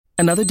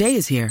Another day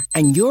is here,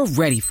 and you're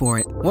ready for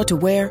it. What to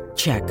wear?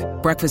 Check.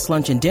 Breakfast,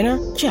 lunch, and dinner?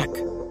 Check.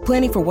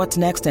 Planning for what's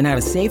next and how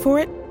to save for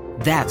it?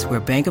 That's where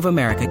Bank of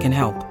America can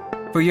help.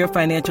 For your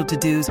financial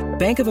to-dos,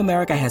 Bank of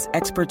America has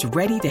experts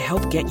ready to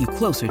help get you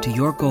closer to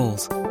your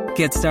goals.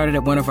 Get started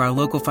at one of our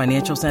local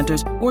financial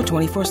centers or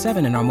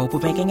 24/7 in our mobile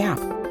banking app.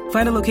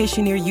 Find a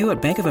location near you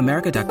at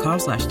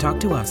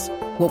bankofamerica.com/talktous.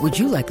 What would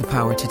you like the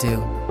power to do?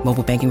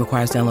 Mobile banking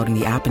requires downloading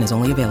the app and is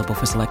only available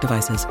for select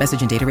devices.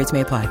 Message and data rates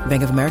may apply.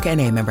 Bank of America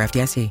N.A., member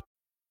FDIC.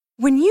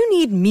 When you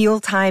need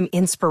mealtime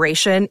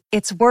inspiration,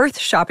 it's worth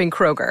shopping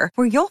Kroger,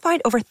 where you'll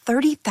find over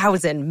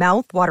 30,000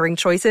 mouth-watering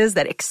choices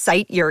that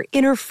excite your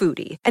inner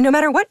foodie. And no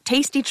matter what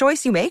tasty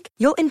choice you make,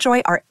 you'll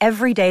enjoy our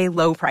everyday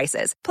low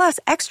prices, plus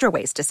extra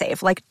ways to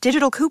save, like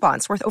digital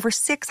coupons worth over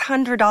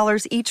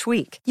 $600 each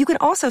week. You can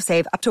also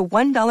save up to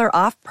 $1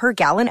 off per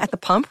gallon at the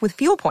pump with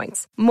fuel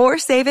points. More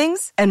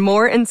savings and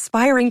more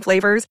inspiring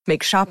flavors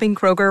make shopping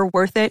Kroger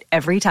worth it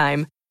every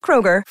time.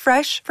 Kroger,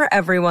 fresh for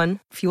everyone.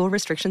 Fuel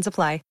restrictions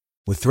apply.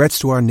 With threats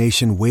to our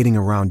nation waiting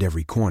around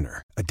every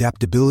corner,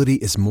 adaptability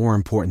is more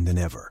important than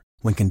ever.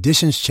 When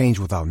conditions change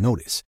without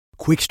notice,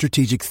 quick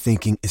strategic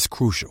thinking is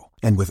crucial.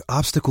 And with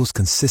obstacles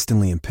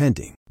consistently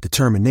impending,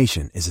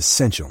 determination is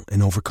essential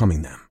in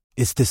overcoming them.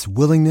 It's this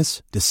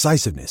willingness,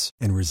 decisiveness,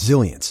 and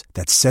resilience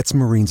that sets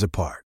Marines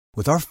apart.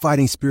 With our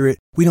fighting spirit,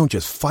 we don't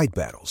just fight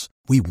battles,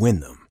 we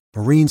win them.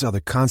 Marines are the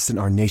constant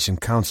our nation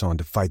counts on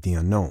to fight the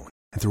unknown.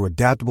 And through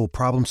adaptable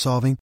problem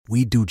solving,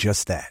 we do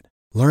just that.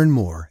 Learn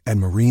more at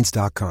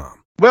marines.com.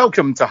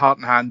 Welcome to Heart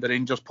and Hand, the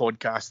Rangers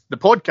podcast, the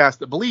podcast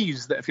that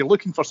believes that if you're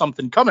looking for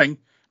something coming,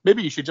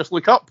 maybe you should just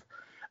look up.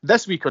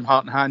 This week on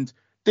Heart and Hand,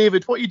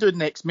 David, what are you doing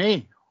next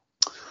May?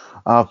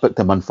 I've booked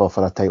a month off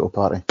for a title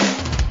party.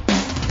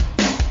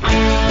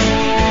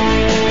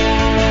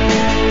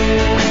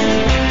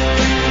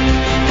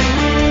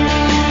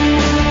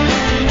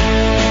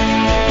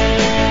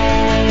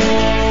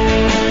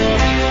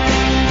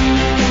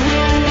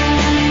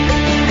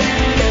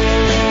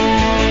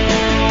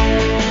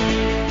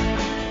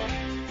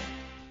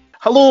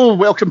 Hello,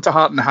 welcome to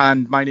Heart and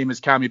Hand. My name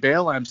is Cammy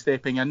Bell. I'm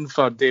stepping in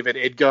for David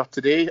Edgar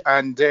today,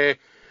 and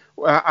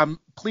I'm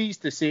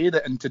pleased to say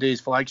that in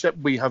today's flagship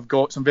we have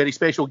got some very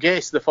special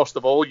guests. The first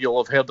of all,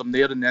 you'll have heard him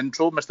there in the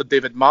intro, Mr.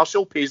 David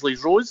Marshall,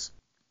 Paisley's Rose.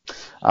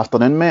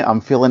 Afternoon, mate.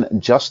 I'm feeling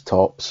just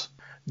tops.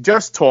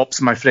 Just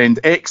tops, my friend.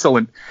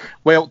 Excellent.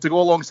 Well, to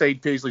go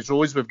alongside Paisley's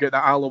Rose, we've got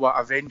the Alloa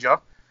Avenger,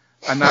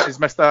 and that is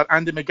Mr.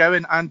 Andy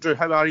McGowan. Andrew,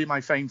 how are you,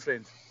 my fine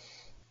friend?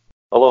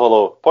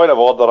 Hello. Point of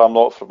order, I'm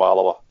not from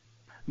Alloa.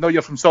 No,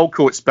 you're from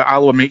Saltcoats, but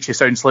Alloa makes you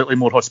sound slightly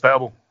more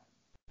hospitable.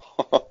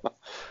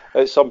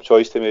 It's some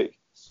choice to make.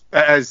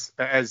 It is.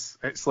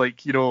 It's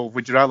like,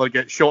 would you rather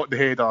get shot in the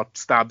head or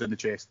stabbed in the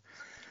chest?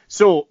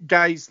 So,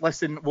 guys,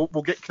 listen,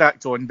 we'll get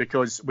cracked on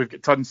because we've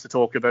got tons to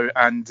talk about,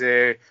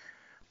 and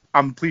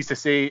I'm pleased to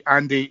say,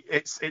 Andy,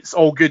 it's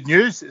all good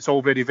news. It's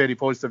all very, very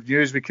positive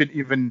news. We couldn't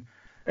even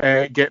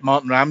get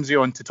Martin Ramsey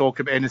on to talk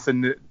about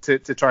anything to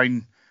try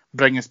and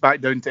bring us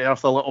back down to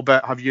earth a little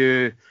bit. Have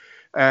you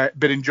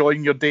been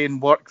enjoying your day in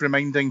work,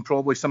 reminding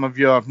probably some of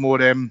your more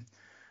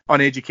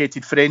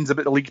uneducated friends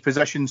about the league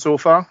position so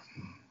far?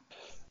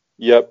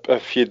 Yep,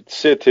 if you'd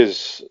said to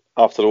us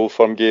after the Old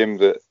Firm game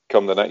that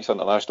come the next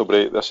international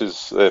break, this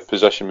is the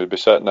position we'd be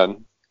sitting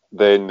in,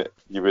 then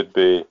you would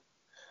be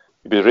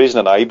raising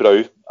an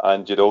eyebrow,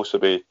 and you'd also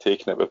be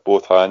taking it with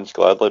both hands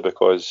gladly,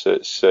 because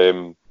it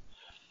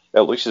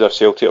looks as if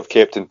Celtic have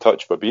kept in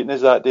touch for beating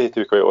us that day,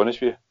 to be quite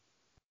honest with you.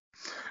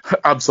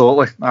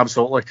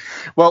 Absolutely.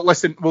 Well,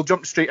 listen, we'll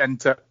jump straight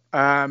into it.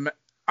 I'm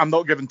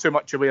not giving too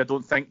much away, I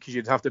don't think, because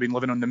you'd have to have been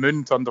living on the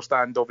moon to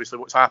understand, obviously,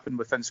 what's happened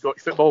within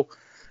Scottish football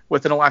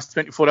within the last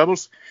 24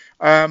 hours.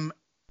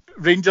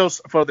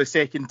 Rangers, for the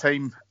second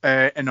time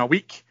in a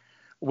week,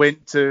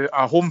 went to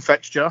a home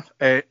fixture,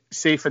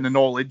 safe in the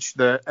knowledge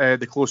that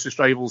the closest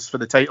rivals for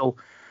the title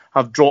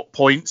have dropped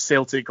points.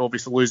 Celtic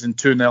obviously losing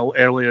 2-0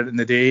 earlier in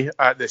the day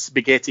at the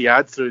Spaghetti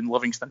ad through in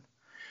Livingston.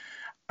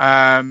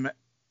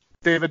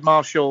 David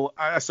Marshall,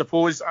 I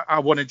suppose I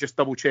want to just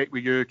double check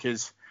with you,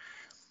 because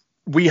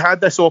we had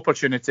this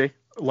opportunity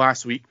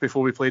last week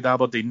before we played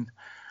Aberdeen,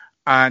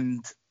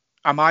 and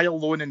am I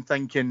alone in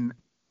thinking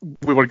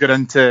we were going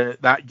into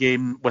that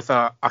game with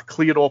a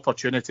clear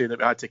opportunity that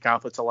we had to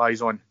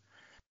capitalise on?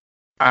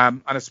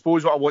 And I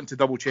suppose what I want to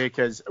double check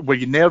is, were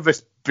you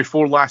nervous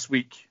before last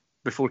week,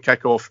 before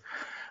kick-off,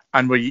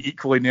 and were you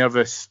equally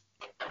nervous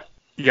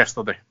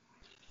yesterday?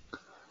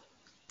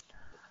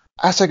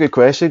 That's a good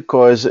question,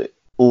 because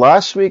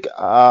last week,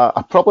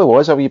 I probably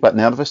was a wee bit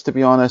nervous, to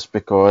be honest,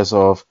 because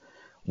of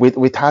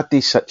we'd had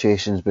these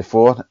situations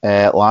before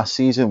last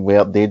season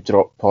where they'd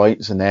drop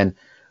points and then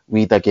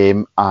we'd a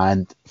game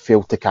and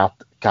failed to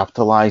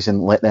capitalise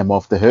and let them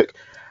off the hook.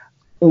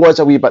 Was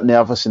a wee bit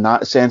nervous in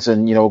that sense,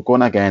 and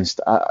going against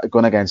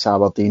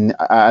Aberdeen,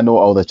 I know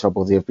all the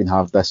trouble they've been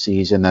having this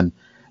season, and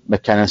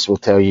McInnes will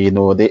tell you,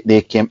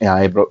 they came to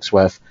Ibrox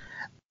with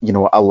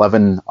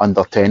 11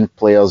 under 10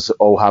 players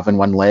all having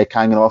one leg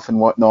hanging off and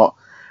whatnot.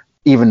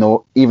 Even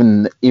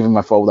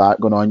with all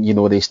that going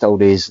on, they still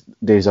raised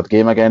their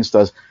game against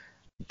us.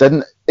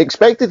 Didn't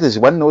expected his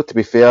win though. To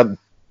be fair,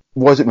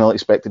 wasn't really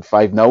expected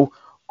 5-0.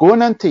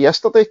 Going into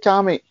yesterday,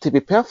 Cammy, to be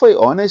perfectly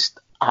honest,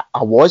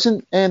 I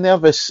wasn't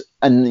nervous,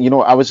 and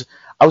I was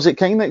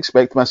kind of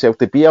expecting myself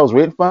to be. I was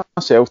waiting for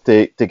myself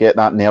to get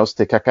that nerves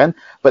to kick in,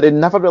 but it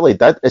never really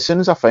did. As soon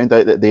as I found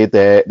out that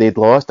they'd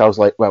lost, I was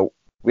like, well,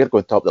 we're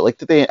going top the league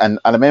today. And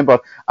I remember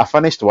I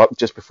finished work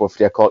just before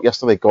 3 o'clock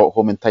yesterday, got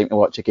home in time to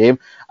watch a game,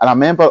 and I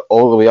remember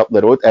all the way up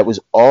the road, it was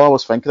all I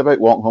was thinking about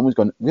walking home was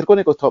going, we're going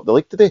to go top the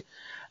league today.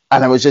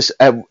 And it was just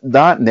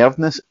that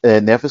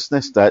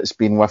nervousness that's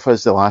been with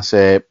us the last,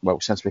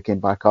 since we came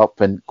back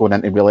up and going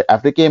into really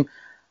every game.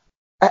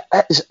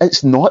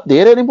 It's not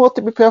there anymore,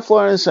 to be perfectly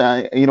honest.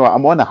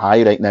 I'm on a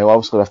high right now,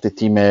 obviously, with the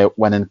team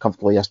winning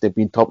comfortably yesterday,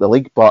 being top of the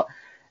league, but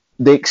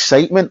the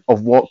excitement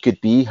of what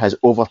could be has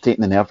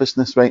overtaken the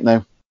nervousness right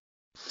now.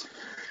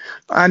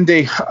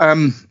 Andy,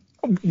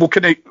 we'll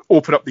kind of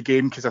open up the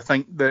game because I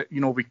think that,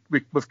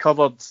 we've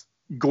covered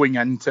going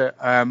into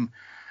it.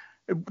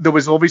 There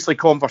was obviously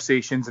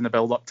conversations in the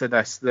build-up to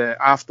this that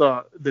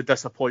after the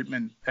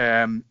disappointment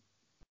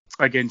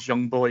against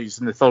Young Boys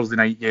in the Thursday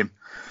night game,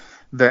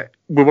 that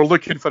we were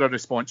looking for a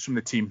response from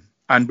the team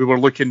and we were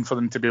looking for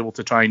them to be able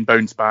to try and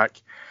bounce back.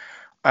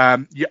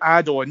 You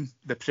add on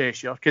the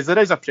pressure, because there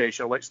is a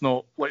pressure, let's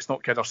not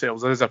kid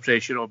ourselves, there is a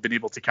pressure of being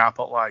able to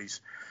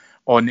capitalise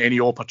on any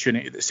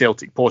opportunity that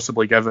Celtic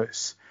possibly give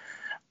us.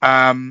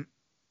 I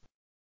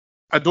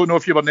don't know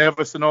if you were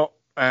nervous or not.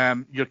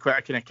 You're quite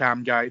a kind of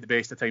calm guy at the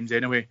best of times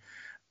anyway.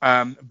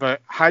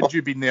 But had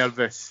you been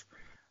nervous,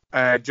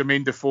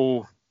 Jermaine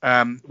Defoe,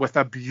 with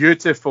a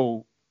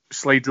beautiful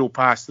slide rule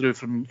pass through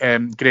from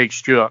Greg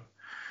Stewart,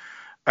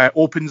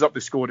 opens up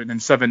the scoring in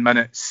 7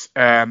 minutes.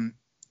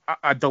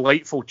 A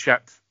delightful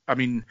chip. I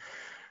mean,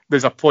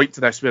 there's a point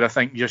to this where I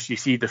think just you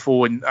see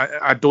Defoe, and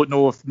I don't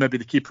know if maybe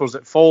the keeper's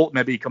at fault,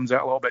 maybe he comes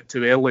out a little bit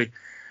too early.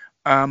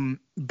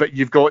 But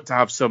you've got to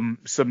have some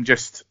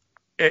just...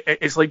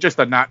 It's like just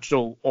a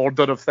natural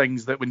order of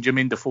things that when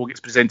Jermaine Defoe gets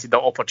presented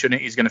that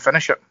opportunity, he's going to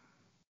finish it.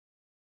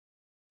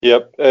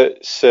 Yep,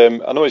 it's. I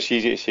know it's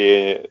easy to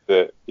say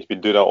that he's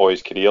been doing it all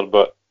his career,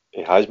 but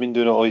he has been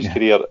doing it all his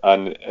career,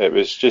 and it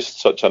was just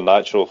such a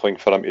natural thing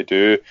for him to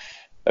do.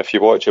 If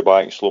you watch it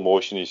back in slow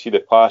motion, you see the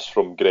pass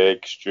from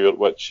Greg Stewart,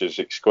 which is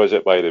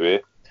exquisite, by the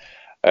way,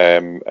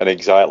 and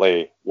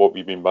exactly what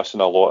we've been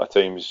missing a lot of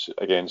times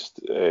against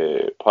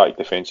packed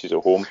defences at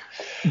home.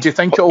 Do you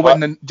think it'll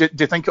win? Do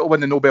you think it'll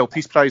win the Nobel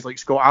Peace Prize like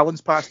Scott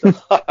Allen's pass did?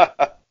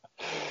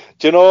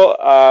 Do you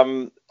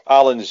know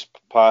Allen's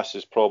pass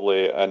is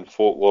probably in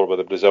folklore with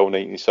the Brazil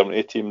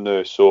 1970 team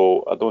now,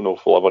 so I don't know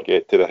if we'll ever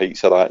get to the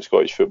heights of that in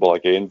Scottish football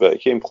again, but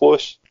it came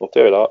close, I'll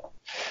tell you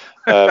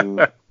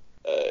that.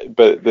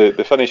 But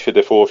the finish for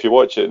Defoe, if you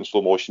watch it in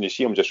slow motion, you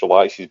see him just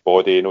relax his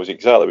body, he knows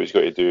exactly what he's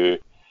got to do,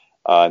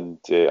 and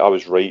I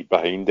was right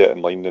behind it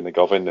and lined in the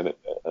govan, and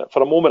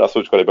for a moment I thought it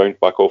was going to bounce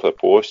back off the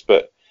post,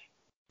 but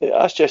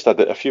that's just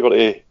if you were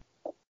to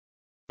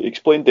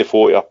explain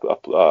Defoe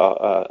to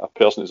a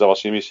person that's ever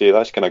seen me say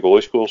that's kind of goal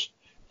he scores,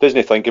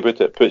 doesn't think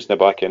about it, puts in the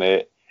back of the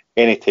net,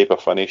 any type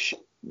of finish,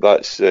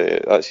 that's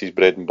his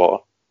bread and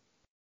butter.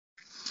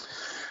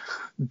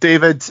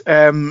 David,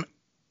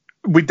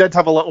 we did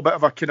have a little bit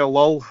of a kind of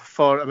lull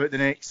for about the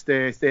next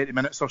 30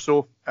 minutes or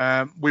so.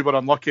 We were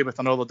unlucky with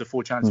another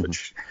Defoe chance,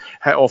 which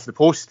hit off the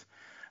post.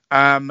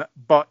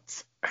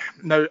 But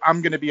now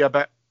I'm going to be I'm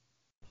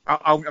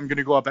going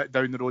to go a bit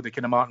down the road of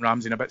kind of Martin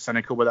Ramsey and a bit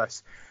cynical with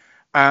this.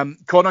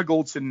 Connor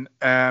Goldson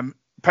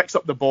picks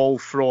up the ball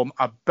from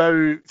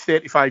about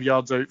 35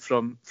 yards out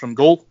from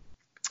goal.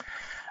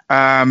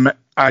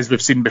 As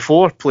we've seen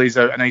before, plays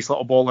out a nice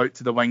little ball out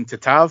to the wing to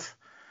Tav.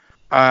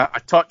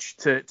 A touch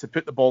to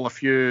put the ball a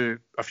few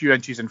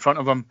inches in front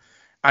of him,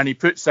 and he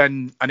puts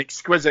in an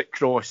exquisite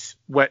cross,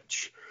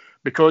 which,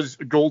 because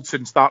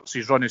Goldson starts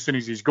his run as soon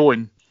as he's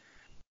going,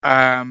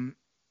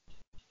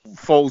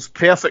 falls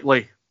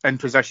perfectly in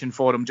position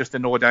for him just to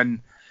nod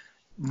in.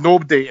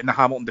 Nobody in the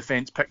Hamilton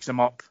defence picks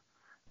him up.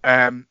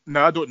 Now,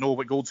 I don't know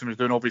what Goldson was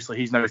doing. Obviously,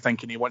 he's now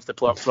thinking he wants to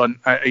play up front.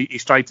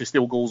 He's tried to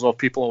steal goals off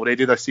people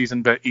already this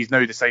season, but he's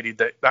now decided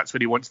that that's where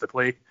he wants to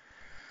play.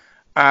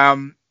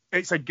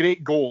 It's a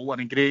great goal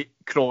and a great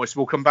cross.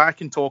 We'll come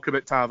back and talk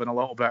about Tav in a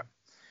little bit.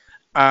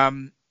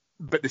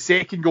 But the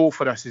second goal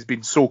for us has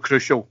been so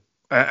crucial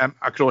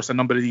across a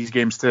number of these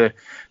games to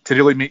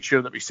really make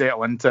sure that we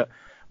settle into it.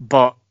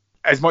 But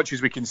as much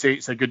as we can say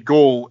it's a good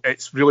goal,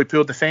 it's really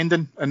poor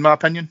defending, in my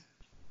opinion.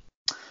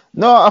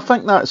 No, I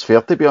think that's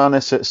fair, to be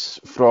honest. It's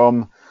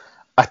from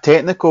a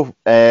technical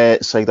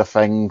side of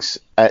things,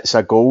 it's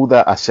a goal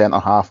that a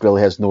centre-half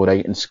really has no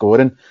right in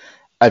scoring.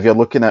 If you're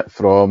looking at it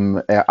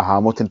from a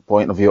Hamilton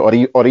point of view,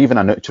 or even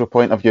a neutral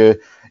point of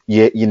view,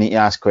 you need to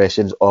ask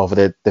questions of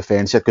the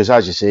defence here, because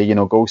as you say,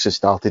 Goldson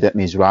started it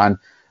and he's ran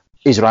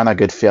a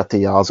good 30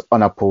 yards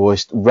on a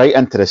post, right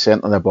into the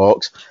centre of the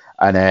box,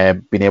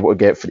 and been able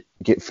to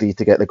get free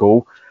to get the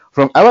goal.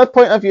 From our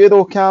point of view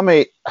though,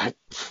 Cammy,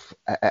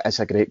 it's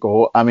a great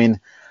goal. I mean,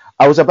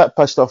 I was a bit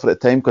pissed off at the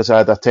time because I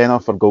had a tenner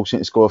for Goldson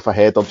to score off a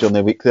header during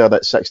the week there,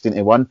 that's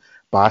 16-1,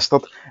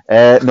 bastard.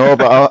 No,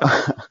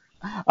 but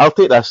I'll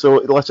take this. So,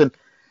 listen,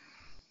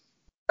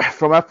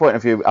 from our point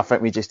of view, I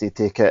think we just need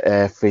to take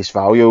it face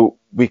value.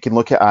 We can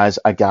look at it as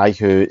a guy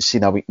who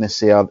seen a weakness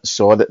there,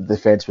 saw that the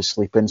defence was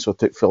sleeping, so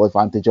took full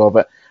advantage of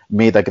it,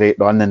 made a great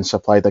run and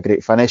supplied a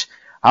great finish.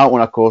 I don't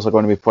want, of course, are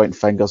going to be pointing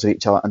fingers at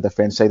each other on the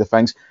defence side of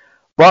things.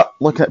 But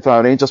looking at it from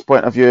a Rangers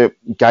point of view,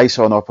 guy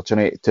saw an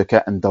opportunity, took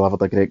it and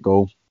delivered a great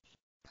goal.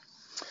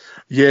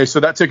 Yeah, so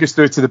that took us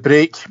through to the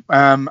break.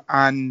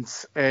 And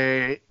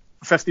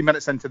 50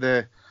 minutes into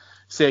the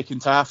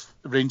second half,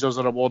 Rangers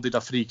are awarded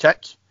a free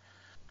kick.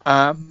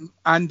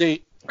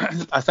 Andy,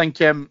 I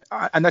think, and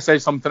this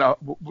is something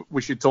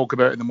we should talk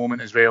about in the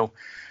moment as well.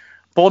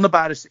 Borna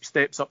Barisic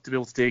steps up to be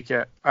able to take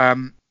it.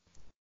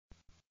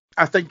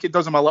 I think it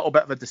does him a little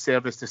bit of a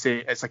disservice to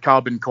say it's a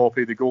carbon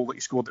copy of the goal that he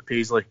scored at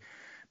Paisley,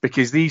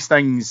 because these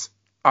things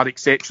are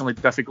exceptionally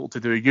difficult to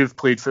do. You've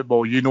played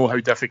football, you know how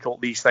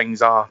difficult these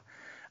things are.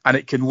 And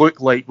it can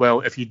look like, well,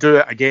 if you do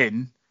it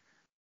again,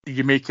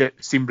 you make it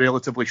seem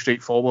relatively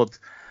straightforward.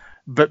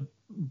 But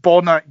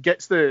Borna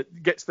gets the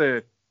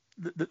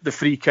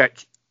free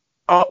kick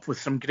up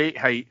with some great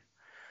height,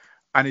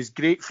 and as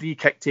great free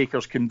kick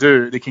takers can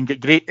do, they can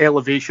get great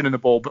elevation in the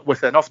ball, but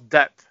with enough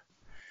dip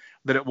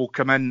that it will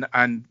come in,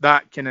 and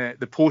that kind of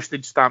the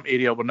postage stamp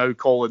area we're now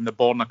calling the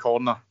Borna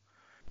corner.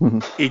 Mm-hmm.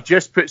 He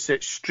just puts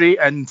it straight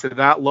into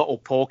that little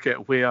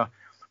pocket where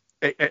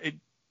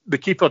the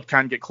keeper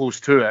can't get close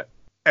to it.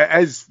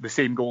 It is the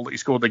same goal that he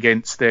scored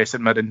against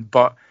St Mirren,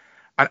 but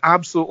an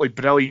absolutely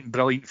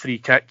brilliant free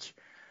kick.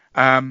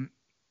 I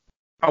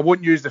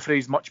won't use the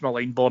phrase much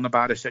maligned Borna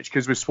Barisic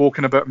because we've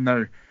spoken about him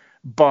now,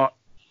 but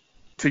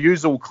to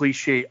use old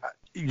cliche,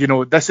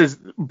 this is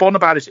Borna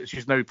Barisic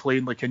is now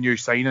playing like a new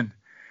signing,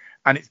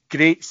 and it's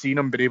great seeing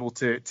him be able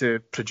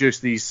to produce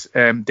these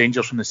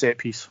dangers from the set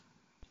piece.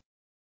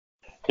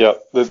 Yeah,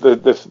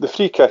 the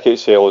free kick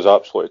itself is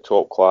absolutely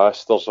top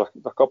class. There's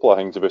a couple of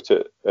things about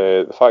it.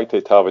 The fact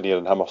that Tavernier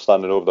and him are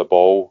standing over the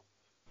ball,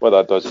 what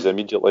that does is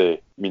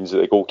immediately means that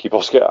the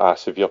goalkeeper's got a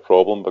severe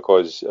problem,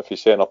 because if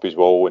he's setting up his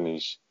wall and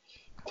he's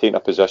taking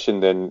a position,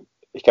 then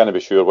he can't be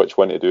sure which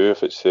one to do,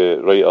 if it's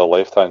the right or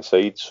left hand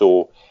side.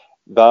 So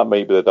that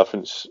might be the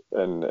difference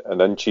in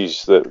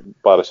inches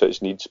that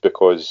Barisic needs,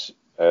 because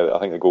I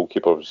think the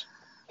goalkeeper's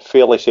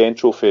fairly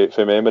central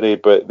for memory,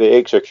 but the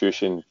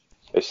execution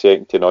is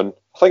second to none.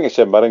 I think the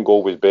St Mirren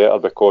goal was better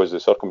because the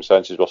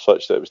circumstances were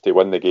such that it was to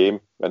win the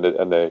game in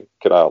the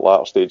kind of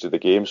latter stage of the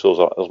game, so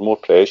there's more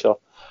pressure.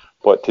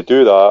 But to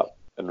do that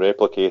and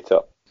replicate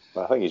it,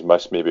 I think he's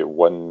missed maybe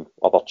one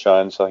other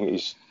chance. I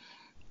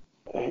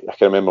can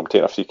remember him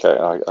taking a free kick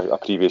in a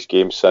previous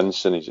game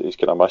since, and he's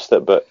kind of missed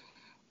it. But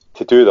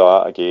to do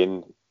that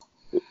again,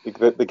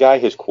 the guy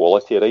has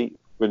quality, right?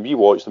 When we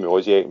watched him at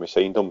Aussie and we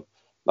signed him, and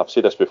I've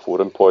said this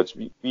before in pods,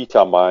 we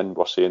to a man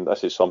were saying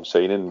this is some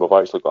signing, we've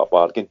actually got a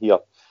bargain here.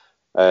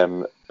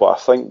 But I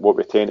think what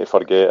we tend to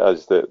forget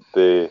is that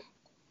the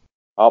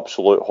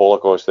absolute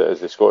holocaust that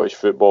is the Scottish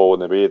football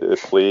and the way that they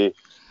play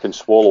can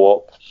swallow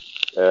up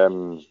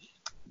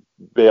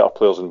better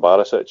players than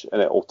Barisic,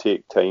 and it will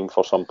take time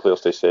for some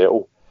players to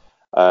settle.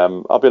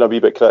 I've been a wee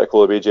bit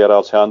critical of the way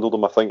Gerrard's handled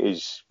him. I think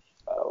he's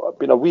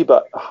been a wee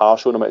bit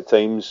harsh on him at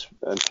times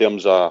in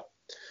terms of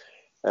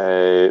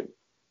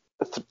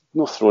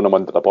not throwing him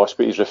under the bus,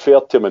 but he's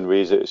referred to him in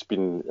ways that it's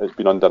been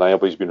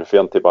undeniable. He's been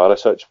referring to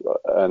Barisic,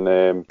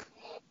 and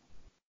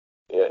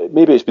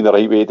maybe it's been the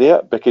right way to do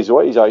it, because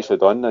what he's actually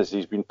done is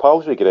he's been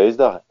pals with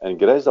Grezda, and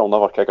Grezda will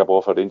never kick a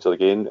ball for Rangers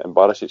again, and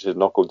Barisic has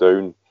knuckled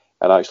down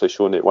and actually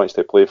shown that he wants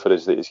to play for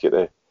us, that he's got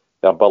the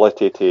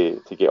ability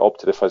to get up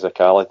to the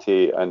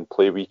physicality and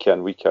play week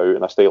in, week out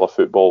in a style of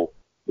football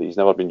that he's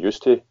never been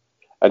used to.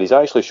 And he's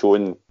actually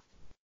shown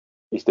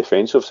his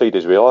defensive side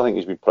as well. I think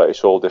he's been pretty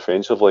solid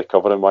defensively,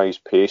 covering wise,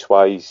 pace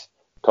wise,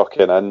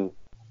 tucking in.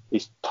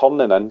 He's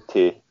turning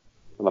into,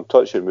 and I'm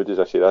touching wood as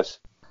I say this,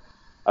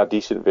 a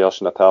decent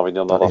version of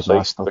Tavernier on the other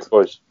side.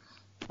 Because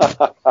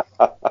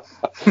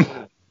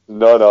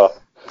no.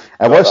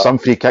 It was some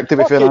free kick, to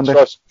be fair, Andy.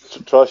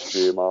 Trust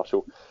you,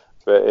 Marshall.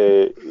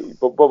 But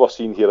what we're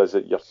seeing here is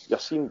that you're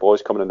seeing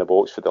boys coming in the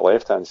box for the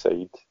left-hand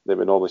side that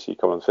we normally see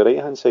coming for the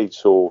right-hand side.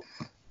 So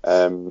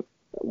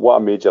what a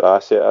major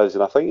asset is,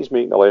 and I think he's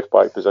making the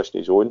left-back position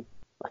his own.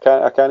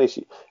 I can't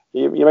see.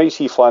 You might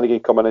see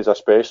Flanagan come in as a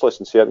specialist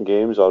in certain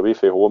games, or away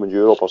from home in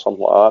Europe or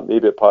something like that.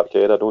 Maybe at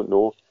Parkhead, I don't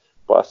know.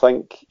 But I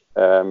think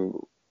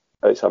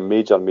it's a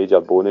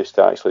major bonus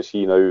to actually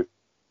see now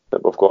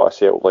that we've got a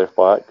settled left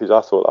back, because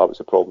I thought that was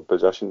a problem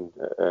position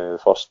the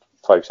first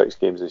 5-6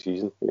 games of the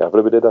season. I think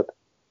everybody did.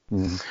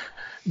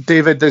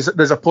 David,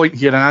 there's a point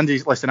here, and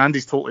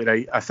Andy's totally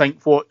right. I think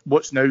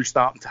what's now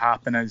starting to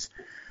happen is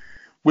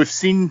we've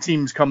seen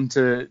teams come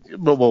to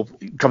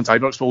Ibrox,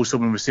 but also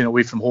when we've seen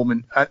away from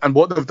home, and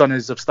what they've done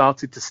is they've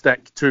started to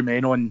stick 2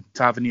 men on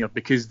Tavernier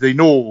because they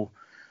know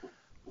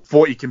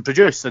what he can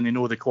produce, and they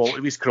know the quality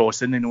of his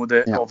crossing, they know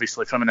that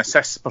obviously from an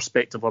assist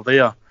perspective we're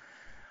there.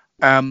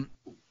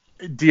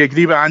 Do you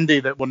agree with Andy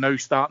that we're now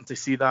starting to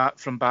see that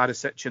from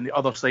Barisic and the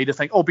other side of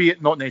things,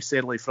 albeit not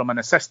necessarily from an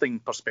assisting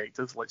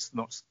perspective? Let's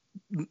not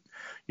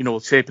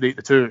separate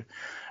the two,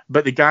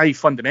 But the guy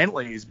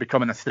fundamentally is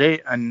becoming a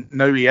threat, and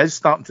now he is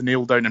starting to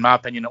nail down, in my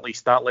opinion, at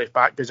least that left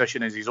back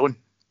position as his own.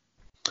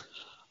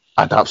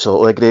 I'd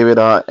absolutely agree with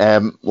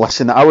that.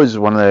 Listen, I was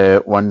one of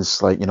the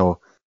ones, like,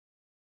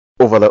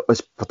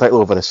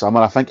 particularly over the summer,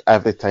 I think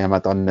every time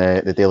I'd done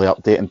the daily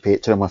update and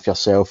Patreon with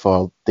yourself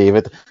or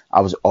David,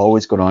 I was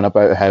always going on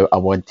about how I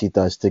wanted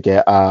us to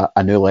get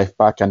a new left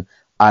back and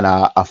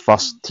a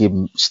first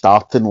team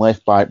starting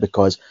left back,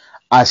 because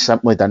I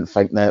simply didn't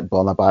think that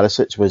Borna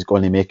Barisic was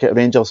going to make it at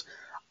Rangers.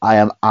 I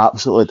am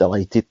absolutely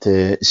delighted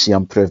to see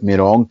him prove me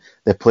wrong.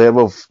 The player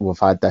we've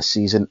had this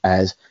season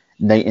is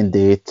night and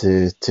day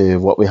to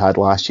what we had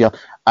last year.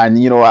 And,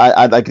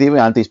 I'd agree with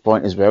Andy's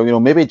point as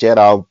well. Maybe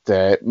Gerrard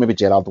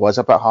was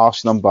a bit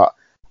harsh on him, but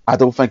I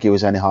don't think he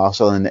was any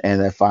harsher than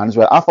the fans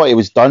were. I thought he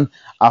was done.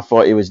 I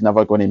thought he was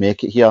never going to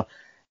make it here.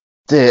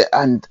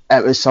 And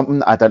it was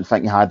something I didn't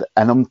think he had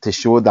in him to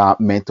show that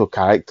mental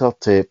character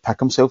to pick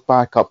himself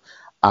back up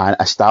and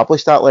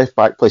establish that left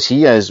back place.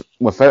 He is,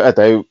 without a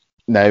doubt,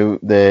 now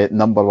the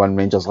number one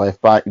Rangers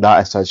left back.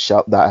 That is his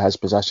shirt, that is his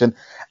position.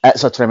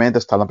 It's a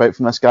tremendous turnabout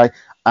from this guy.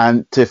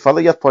 And to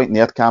further your point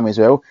there, Cam, as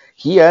well,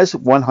 he is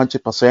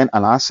 100%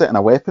 an asset and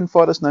a weapon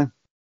for us now.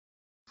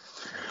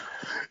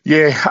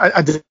 Yeah,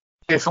 I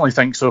definitely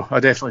think so.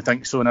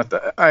 And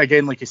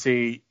again, like I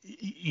say,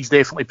 he's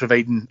definitely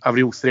providing a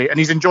real threat. And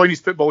he's enjoying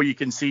his football, you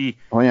can see.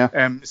 Oh,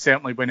 yeah.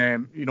 Certainly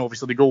when,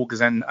 obviously the goal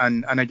goes in.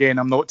 And again,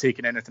 I'm not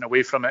taking anything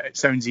away from it. It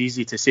sounds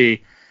easy to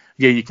say,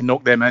 yeah, you can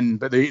knock them in,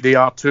 but they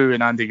are too,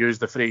 and Andy used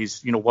the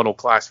phrase,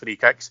 world-class free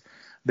kicks.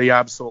 They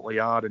absolutely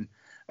are.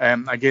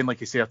 And again,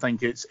 like I say, I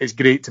think it's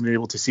great to be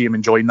able to see him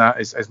enjoying that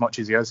as much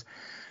as he is.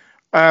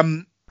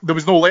 There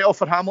was no let-off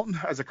for Hamilton,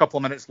 as a couple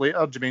of minutes later,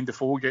 Jermaine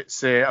Defoe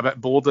gets a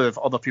bit bored of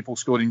other people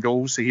scoring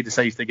goals, so he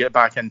decides to get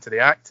back into the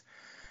act.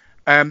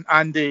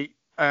 Andy,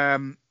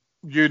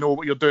 you know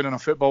what you're doing in a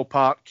football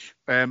park.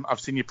 I've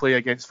seen you play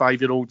against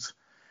 5-year-olds.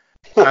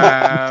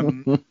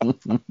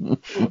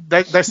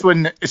 This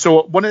one,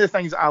 so one of the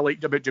things that I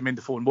liked about Jermaine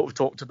Defoe and what we've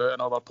talked about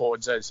in other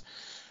pods is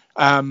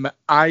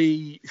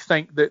I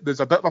think that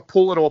there's a bit of a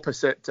polar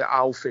opposite to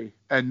Alfie,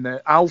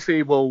 and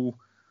Alfie will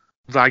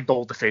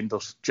ragdoll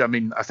defenders. Do you know what I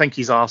mean? I think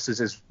his arse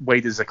is as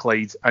wide as a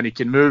Clyde, and he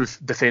can move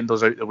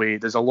defenders out the way.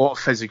 There's a lot of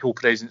physical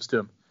presence to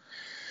him.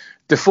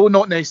 Defoe,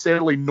 not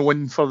necessarily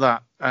known for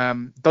that,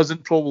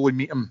 doesn't probably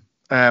meet him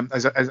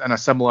as in a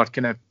similar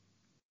kind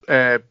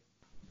of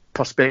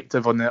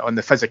perspective on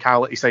the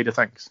physicality side of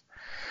things.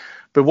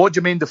 But what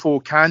Jermaine Defoe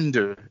can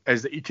do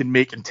is that he can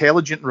make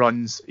intelligent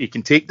runs, he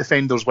can take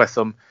defenders with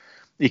him,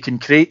 he can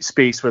create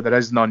space where there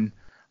is none,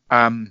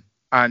 and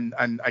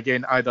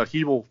again, either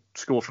he will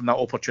score from that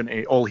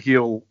opportunity or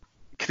he'll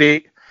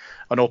create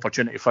an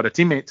opportunity for a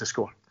teammate to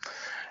score.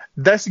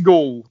 This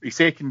goal, the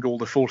second goal,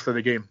 the fourth of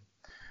the game,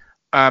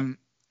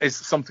 is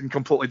something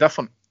completely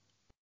different.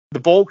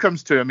 The ball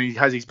comes to him, he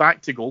has his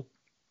back to goal,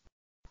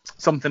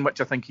 something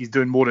which I think he's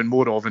doing more and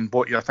more of, and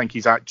what I think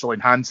he's actually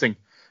enhancing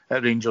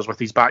at Rangers with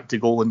his back to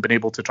goal and being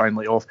able to try and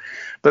lay it off.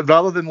 But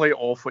rather than lay it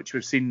off, which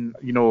we've seen,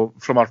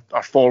 from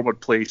our forward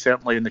play,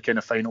 certainly in the kind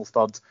of final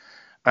third,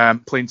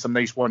 playing some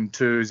nice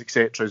 1-2s,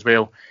 etc. as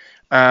well.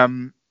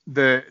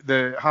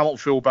 The Hamilton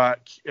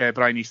fullback,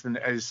 Brian Easton,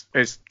 is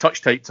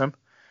touch tight to him.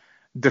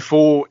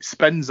 Defoe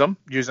spins him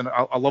using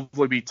a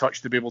lovely wee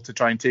touch to be able to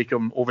try and take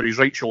him over his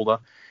right shoulder.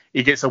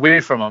 He gets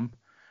away from him.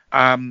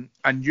 And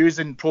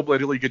using probably a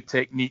really good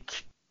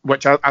technique,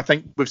 which I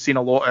think we've seen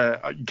a lot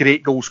of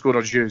great goal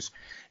scorers use.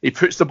 He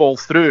puts the ball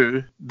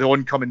through the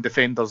oncoming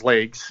defender's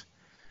legs,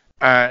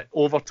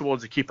 over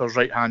towards the keeper's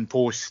right-hand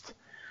post.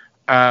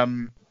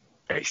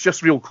 It's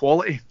just real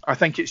quality. I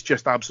think it's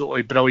just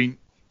absolutely brilliant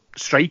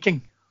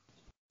striking.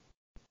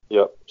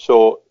 Yeah,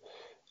 so,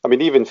 I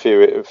mean, even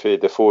for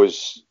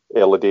Defoe's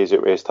early days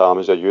at West Ham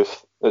as a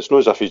youth, it's not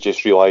as if he's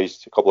just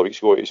realised a couple of weeks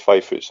ago he's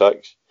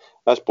 5'6".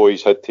 This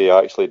boy's had to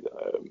actually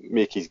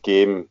make his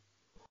game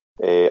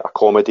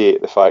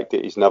accommodate the fact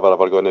that he's never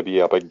ever going to be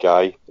a big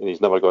guy and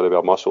he's never going to be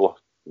a muscle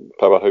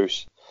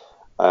powerhouse.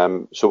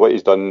 So what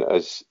he's done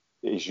is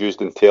he's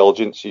used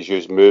intelligence, he's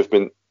used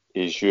movement,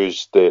 he's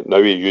used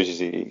now he uses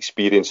the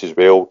experience as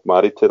well,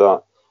 married to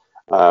that,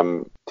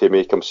 to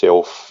make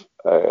himself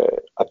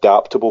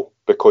adaptable.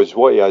 Because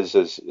what he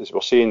is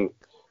we're saying,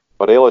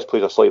 Morelos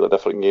plays a slightly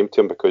different game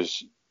to him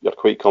because you're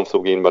quite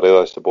comfortable getting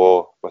Morelos the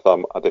ball with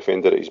a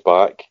defender at his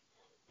back.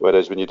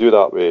 Whereas when you do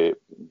that with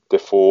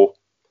Defoe,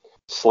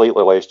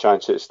 slightly less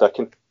chance at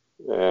sticking,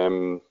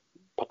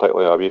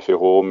 particularly away from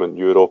home in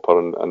Europe or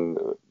in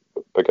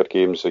bigger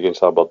games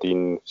against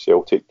Aberdeen,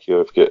 Celtic.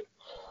 You've got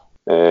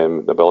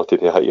the ability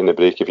to hit you in the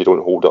break if you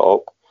don't hold it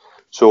up.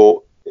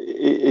 So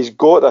he's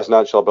got this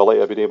natural ability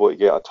of being able to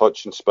get a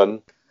touch and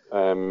spin,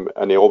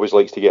 and he always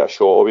likes to get a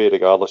shot away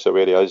regardless of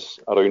where he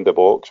is around the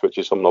box, which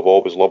is something I've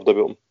always loved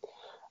about him.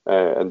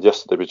 And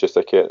yesterday was just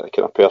a kind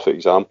of perfect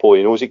example.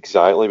 He knows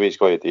exactly what he's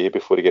going to do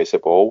before he gets the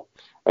ball,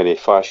 and he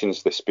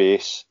fashions the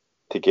space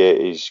to get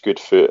his good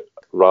foot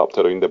wrapped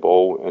around the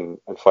ball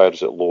and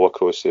fires it low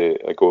across the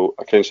goal,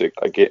 across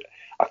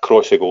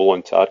the goal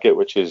on target,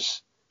 which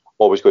is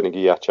always going to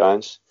give you a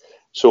chance.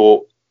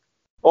 So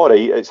all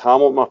right, it's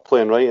Hamilton are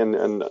playing right,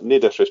 and no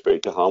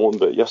disrespect to Hamilton,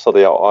 but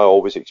yesterday I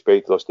always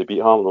expected us to beat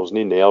Hamilton. There was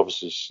no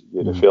nerves, as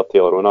you referred to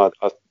earlier on.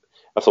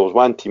 If there was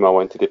one team I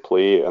wanted to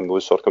play in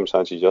those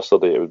circumstances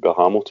yesterday, it would be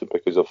Hamilton,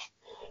 because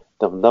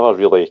they've never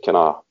really kind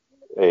of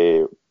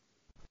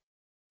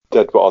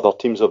did what other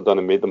teams have done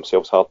and made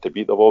themselves hard to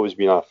beat. They've always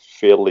been a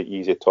fairly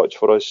easy touch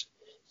for us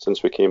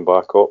since we came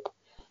back up.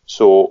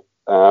 So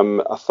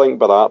I think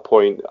by that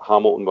point,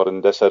 Hamilton were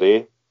in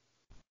disarray.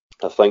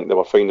 I think they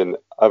were finding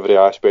every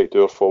aspect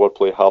of our forward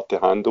play hard to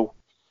handle,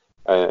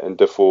 and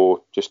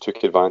Defoe just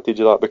took advantage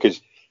of that.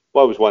 Because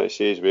what I was wanting to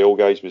say as well,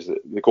 guys, was that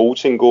the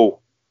Goldson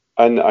goal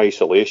in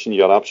isolation,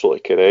 you're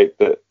absolutely correct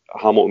that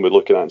Hamilton would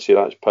look at that and say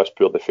that's piss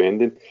poor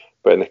defending.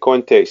 But in the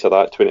context of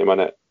that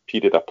 20-minute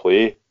period of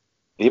play,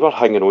 they were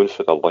hanging on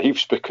for their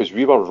lives, because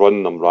we were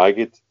running them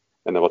ragged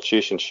and they were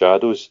chasing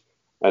shadows,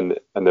 and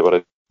they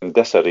were in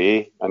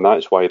disarray. And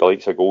that's why the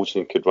likes of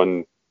Goldson could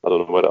run, I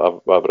don't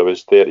know, whatever it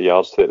was, 30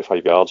 yards,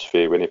 35 yards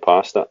when he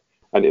passed it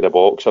into the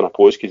box on a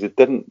post, because they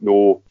didn't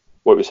know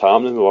what was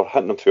happening. We were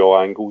hitting them from all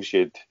angles. You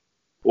had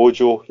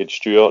Ojo, you had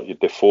Stewart, you had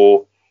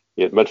Defoe,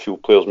 you had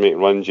midfield players making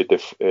runs, you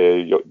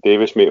had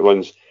Davis making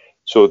runs.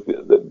 So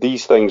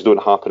these things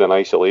don't happen in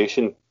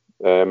isolation.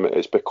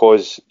 It's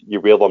because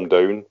you wear them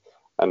down.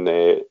 And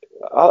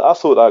I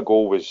thought that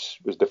goal was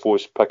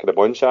Defoe's pick of the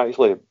bunch,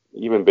 actually,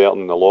 even better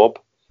than the lob.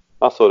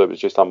 I thought it was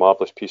just a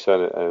marvellous piece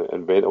of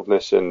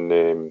inventiveness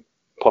and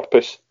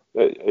purpose.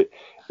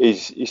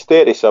 He's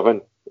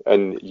 37,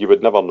 and you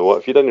would never know it.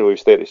 If you didn't know he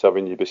was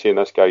 37, you'd be saying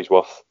this guy's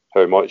worth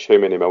how much, how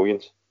many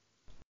millions?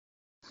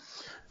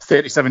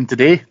 37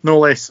 today, no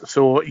less.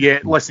 So, yeah,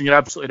 listen, you're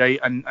absolutely right.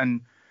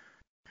 And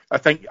I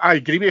think I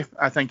agree with you.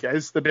 I think it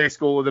is the best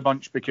goal of the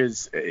bunch,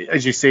 because,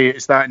 as you say,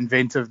 it's that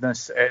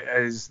inventiveness, it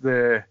is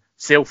the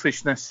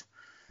selfishness.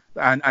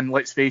 And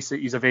let's face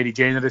it, he's a very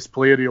generous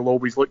player. He'll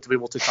always look to be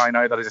able to try and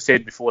either, as I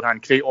said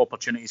beforehand, create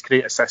opportunities,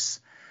 create assists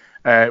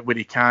where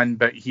he can.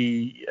 But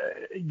he,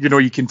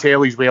 you can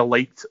tell he's well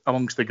liked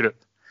amongst the group.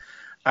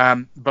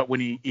 But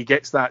when he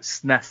gets that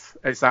sniff,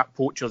 it's that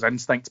poacher's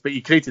instinct. But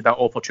he created that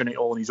opportunity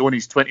all on his own.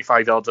 He's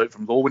 25 yards out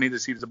from goal when he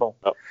receives the ball.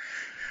 Oh.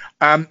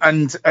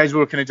 And as we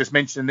were kind of just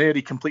mentioning there,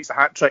 he completes the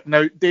hat trick.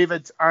 Now,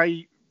 David,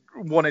 I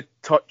want to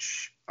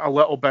touch a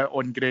little bit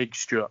on Greg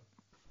Stewart.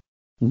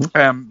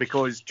 Mm-hmm.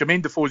 Because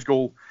Jermaine Defoe's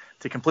goal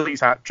to complete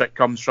his hat trick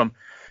comes from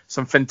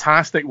some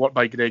fantastic work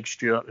by Greg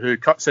Stewart, who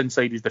cuts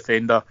inside his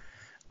defender.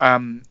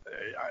 The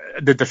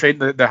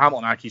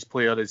Hamilton Accies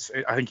player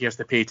I think he has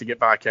to pay to get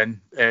back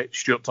in.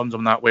 Stewart turns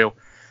him that well.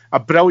 A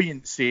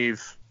brilliant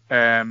save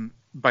by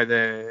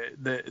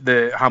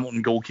the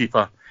Hamilton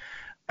goalkeeper.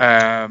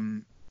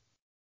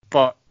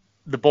 But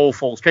the ball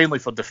falls kindly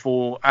for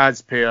Defoe,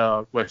 as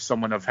per with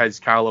someone of his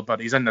calibre.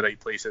 He's in the right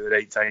place at the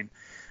right time.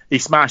 He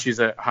smashes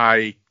it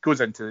high,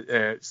 goes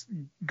into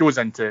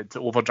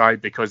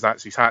overdrive, because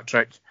that's his hat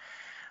trick.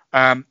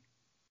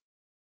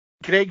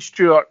 Greg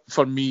Stewart,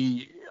 for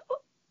me,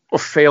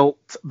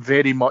 felt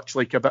very much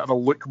like a bit of a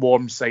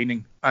lukewarm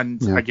signing.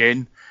 And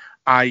again,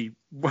 I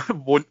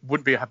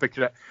wouldn't be a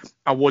hypocrite.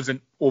 I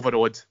wasn't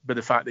overawed by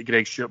the fact that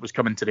Greg Stewart was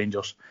coming to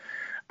Rangers.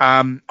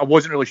 I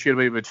wasn't really sure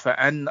where he would fit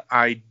in.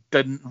 I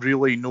didn't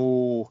really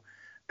know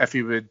if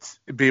he would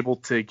be able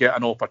to get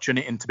an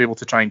opportunity and to be able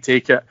to try and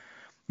take it.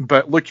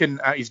 But looking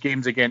at his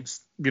games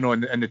against, in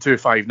the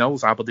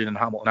 2-5-0s, Aberdeen and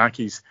Hamilton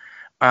Accies,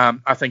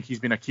 I think he's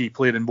been a key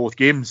player in both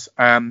games.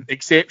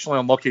 Exceptionally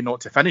unlucky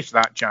not to finish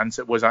that chance.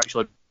 It was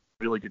actually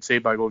a really good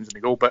save by Williams in the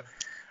goal, but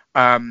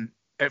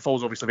it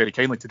falls obviously very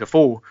kindly to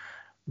Defoe.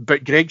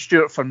 But Greg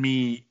Stewart, for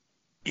me,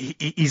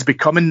 he's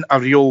becoming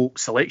a real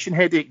selection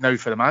headache now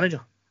for the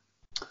manager.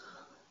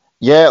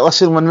 Yeah,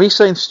 listen, when we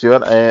signed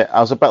Stewart, I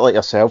was a bit like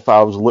yourself.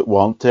 I was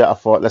lukewarm to it. I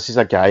thought this is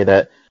a guy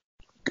that,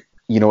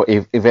 he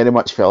very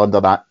much fell under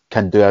that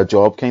can do a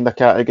job kind of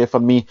category for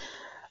me.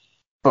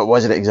 But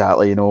wasn't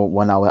exactly,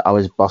 when I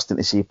was bursting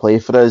to see play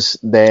for us.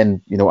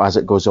 Then, as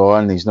it goes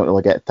on, he's not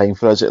really getting time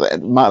for us.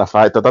 Matter of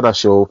fact, I did a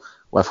show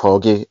with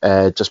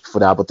Hoggy just before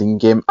the Aberdeen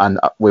game, and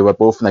we were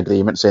both in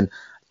agreement saying,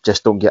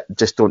 just don't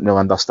really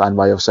understand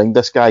why you've signed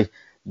this guy.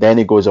 Then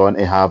he goes on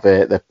to have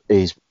the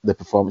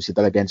performance he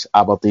did against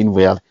Aberdeen,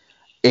 where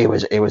he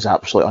was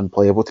absolutely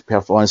unplayable to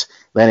performance.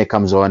 Then he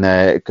comes on,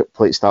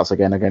 starts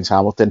again against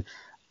Hamilton,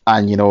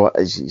 and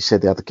as you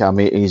said the other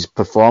camera, his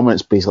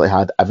performance basically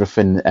had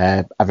everything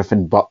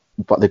but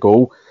the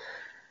goal.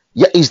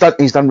 Yeah, he's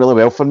done really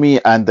well for me,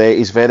 and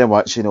he's very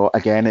much,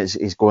 again,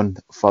 he's going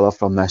further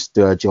from this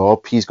to a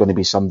job. He's going to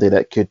be somebody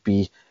that could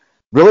be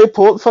really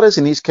important for us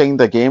in these kind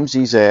of games,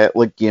 these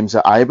like games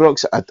at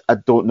Ibrox. I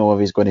don't know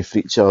if he's going to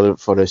feature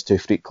for us to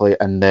frequently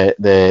in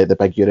the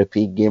big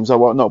European games or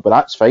whatnot, but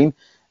that's fine.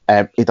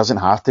 He doesn't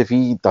have to. If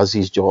he does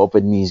his job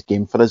in his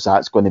game for us,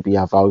 that's going to be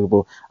a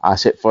valuable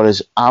asset for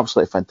us.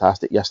 Absolutely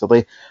fantastic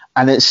yesterday.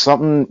 And it's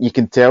something you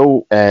can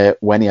tell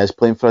when he is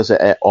playing for us,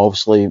 it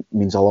obviously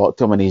means a lot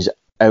to him, and he's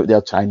out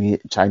there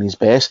trying his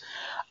best.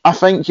 I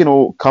think,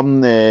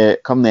 come the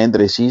end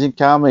of the season,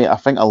 Cammy, I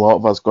think a lot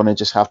of us are going to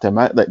just have to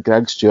admit that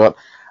Greg Stewart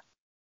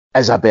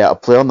is a better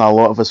player than a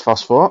lot of us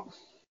first thought.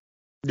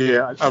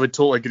 Yeah, I would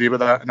totally agree with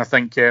that, and I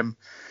think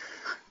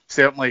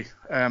certainly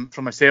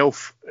for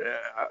myself,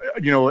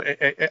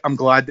 I'm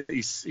glad that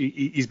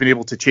he's been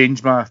able to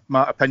change my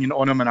opinion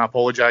on him, and I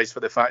apologise for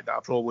the fact that I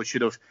probably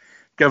should have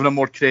given him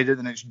more credit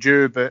than it's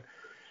due. But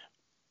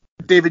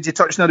David, you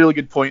touched on a really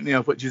good point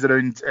there, which is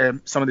around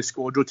some of the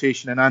squad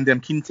rotation. And Andy, I'm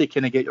keen to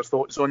kind of get your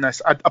thoughts on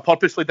this. I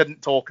purposely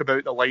didn't talk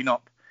about the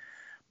lineup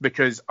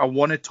because I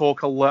want to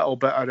talk a little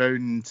bit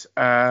around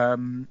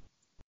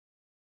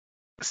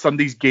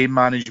Sunday's game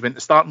management,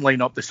 the starting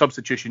lineup, the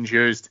substitutions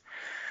used,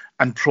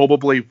 and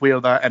probably where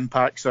that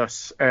impacts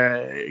us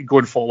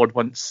going forward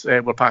once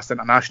we're past the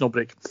international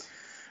break.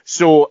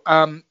 So,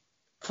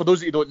 for those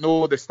of you who don't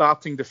know, the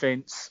starting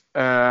defence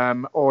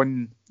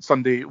on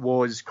Sunday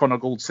was Connor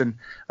Goldson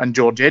and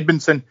George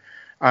Edmondson.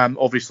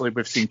 Obviously,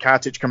 we've seen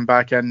Katic come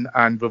back in,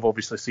 and we've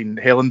obviously seen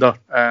Helander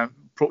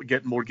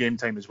get more game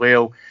time as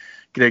well.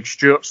 Greg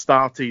Stewart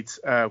started,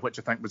 which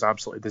I think was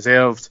absolutely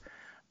deserved.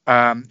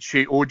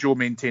 Shea Ojo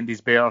maintained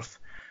his berth.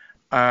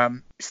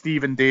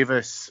 Stephen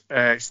Davis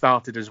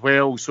started as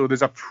well. So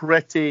there's a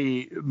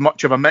pretty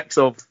much of a mix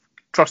of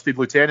trusted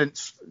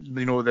lieutenants,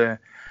 the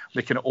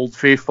kind of old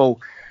faithful.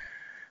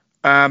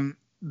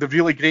 The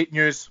really great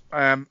news,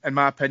 in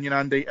my opinion,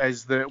 Andy,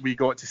 is that we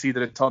got to see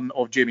the return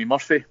of Jamie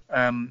Murphy.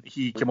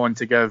 He came on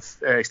to give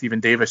Stephen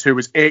Davis, who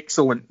was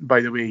excellent,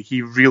 by the way.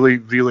 He really,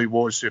 really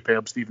was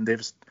superb, Stephen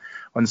Davis,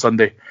 on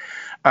Sunday.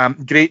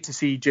 Great to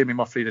see Jamie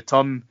Murphy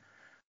return.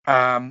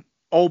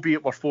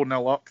 Albeit we're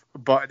 4-0 up,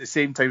 but at the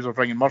same time as we're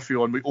bringing Murphy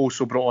on, we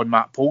also brought on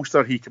Matt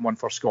Polster. He came on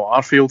for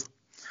Scott Arfield.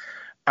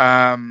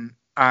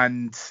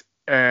 And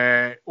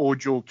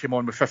Ojo came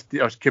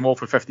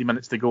off with 50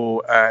 minutes to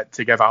go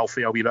to give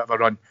Alfie a wee bit of a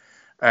run.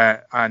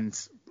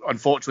 And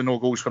unfortunately, no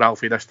goals for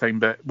Alfie this time.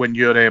 But when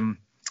you're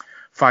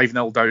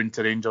 5-0 down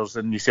to Rangers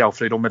and you see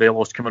Alfredo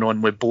Morelos coming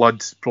on with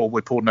blood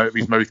probably pouring out of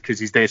his mouth because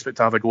he's desperate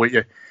to have a go at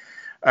you,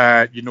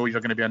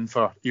 you're going to be in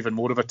for even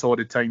more of a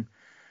torrid time.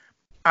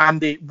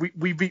 Andy,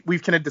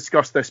 we've kind of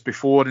discussed this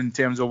before in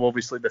terms of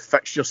obviously the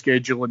fixture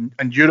schedule,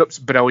 and Europe's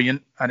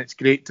brilliant, and it's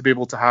great to be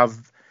able to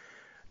have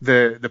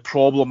the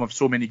problem of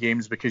so many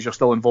games because you're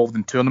still involved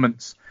in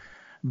tournaments.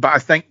 But I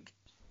think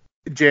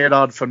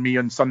Gerrard, for me,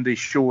 on Sunday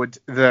showed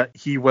that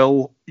he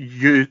will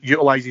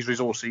utilise his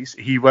resources.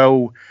 He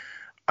will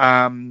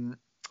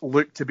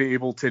look to be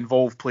able to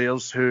involve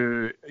players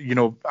who,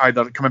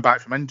 either coming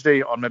back from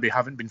injury or maybe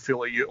haven't been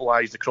fully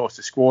utilised across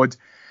the squad.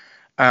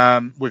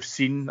 We've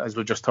seen, as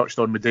we've just touched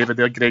on with David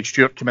there, Greg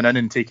Stewart coming in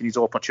and taking his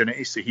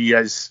opportunities, so he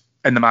is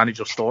in the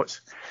manager's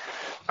thoughts.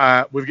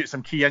 We've got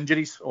some key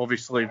injuries.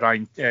 Obviously,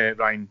 Ryan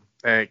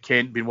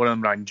Kent being one of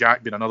them, Ryan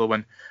Jack being another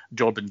one,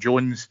 Jordan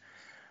Jones.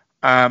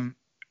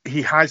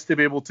 He has to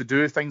be able to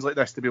do things like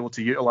this to be able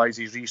to utilise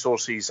his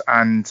resources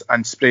and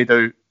spread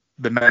out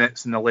the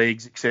minutes and the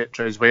legs,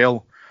 etc. as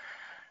well.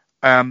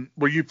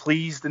 Were you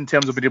pleased in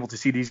terms of being able to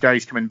see these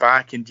guys coming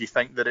back, and do you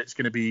think that it's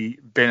going to be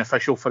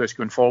beneficial for us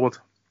going forward?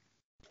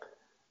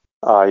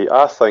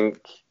 I think,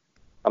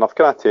 and I've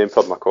kind of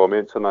tempered my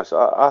comments on this,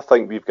 I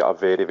think we've got a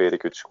very, very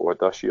good squad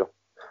this year.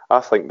 I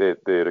think the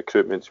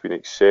recruitment's been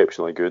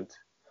exceptionally good.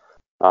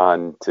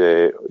 And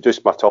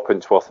just my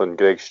tuppence worth on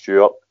Greg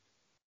Stewart,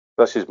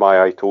 this is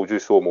my I told you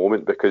so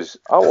moment, because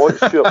I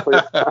watched Stewart play.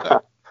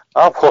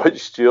 I've watched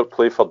Stewart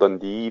play for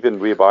Dundee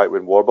even way back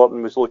when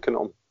Warburton was looking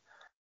at him.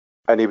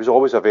 And he was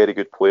always a very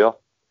good player.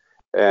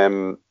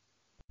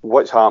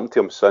 What's happened to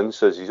him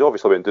since is he's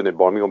obviously went down to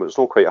Birmingham, but it's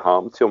not quite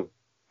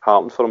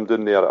happened for him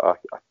down there at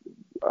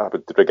I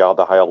would regard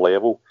a higher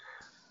level.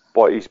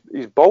 But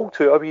he's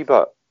bulked out a wee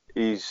bit.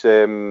 He's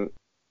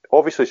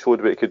obviously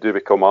showed what he could do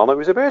with Kilmarnock. He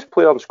was the best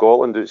player in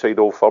Scotland outside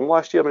Old Firm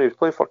last year when he was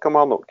playing for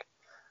Kilmarnock.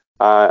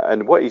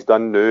 And what he's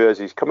done now is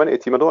he's come into the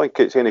team. I don't think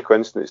it's any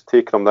coincidence it's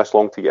taken him this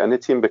long to get in the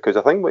team, because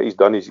I think what he's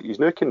done is he's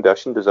now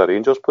conditioned as a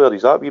Rangers player.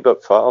 He's that wee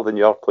bit fitter than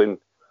you are playing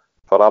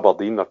for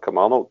Aberdeen or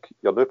Kilmarnock.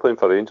 You're now playing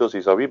for Rangers.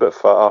 He's a wee bit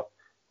fitter.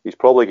 He's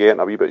probably getting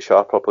a wee bit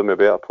sharper, playing with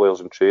better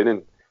players in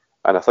training.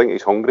 And I think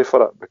he's hungry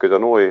for it, because I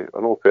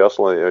know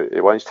personally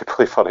he wants to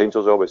play for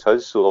Rangers, always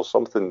has. So there's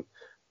something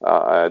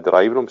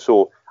driving him.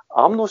 So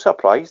I'm not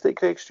surprised that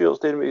Greg Stewart's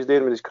doing what he's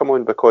doing when he's come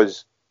on,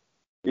 because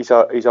he's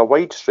a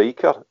wide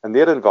striker, and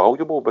they're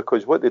invaluable,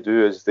 because what they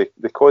do is they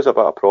cause a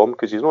bit of problem,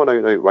 because he's not an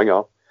out-and-out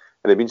winger,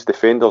 and it means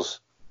defenders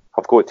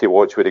have got to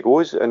watch where he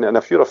goes. And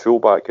if you're a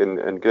fullback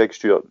and Greg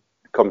Stewart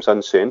comes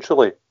in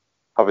centrally,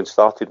 having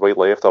started wide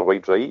left or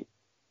wide right,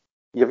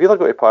 you've either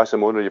got to pass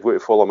him on or you've got to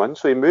follow him in.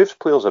 So he moves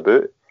players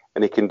about,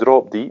 and he can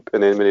drop deep,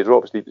 and then when he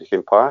drops deep, he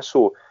can pass.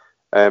 So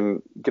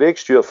Greg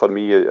Stewart, for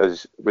me,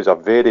 was a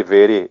very,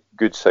 very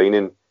good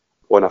signing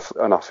on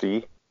a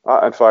free.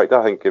 In fact,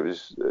 I think it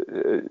was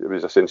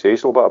a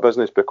sensational bit of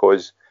business,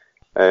 because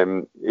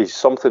he's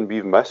something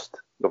we've missed.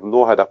 We've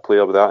not had a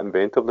player with that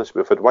inventiveness.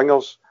 We've had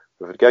wingers,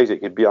 we've had guys that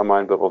could beat a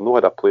man, but we've not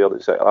had a player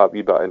that's got that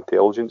wee bit of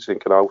intelligence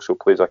and can also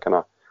play as a kind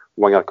of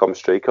winger come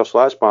striker. So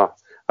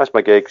that's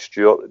my Greg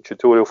Stewart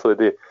tutorial for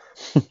the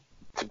day.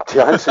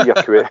 To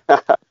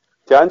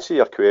answer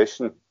your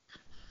question,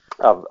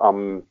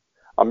 I'm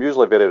I'm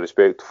usually very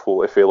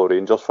respectful to fellow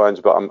Rangers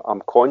fans, but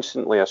I'm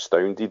constantly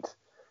astounded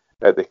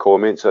at the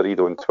comments I read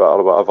on Twitter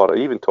or whatever. I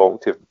even talking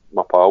to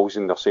my pals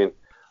and they're saying,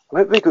 why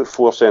have we got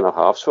 4 centre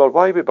halves for?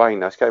 Why are we buying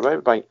this guy? Why are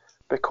we buying?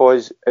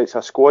 Because it's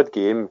a squad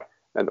game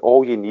and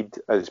all you need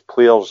is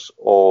players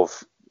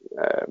of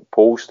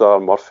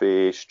Polster,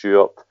 Murphy,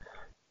 Stewart,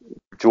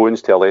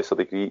 Jones to a lesser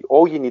degree.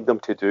 All you need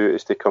them to do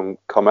is to come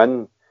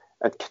in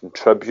and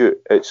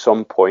contribute at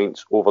some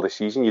points over the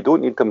season. You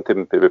don't need them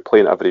to be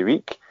playing every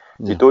week.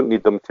 You don't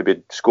need them to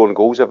be scoring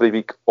goals every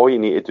week. All you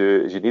need to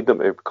do is you need them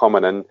to come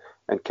in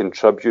and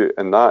contribute,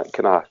 and that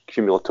kind of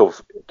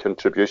cumulative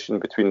contribution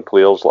between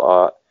players like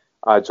that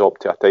adds up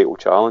to a title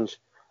challenge.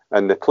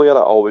 And the player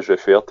I always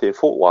refer to, and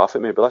folk laugh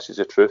at me, but this is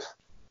the truth,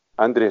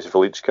 Andrius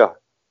Velicka.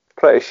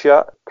 Pretty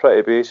shit,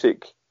 pretty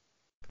basic,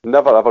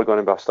 never ever going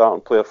to be a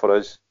starting player for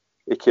us.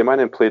 He came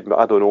in and played,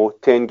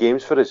 10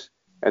 games for us,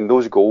 and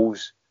those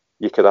goals,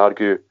 you could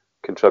argue,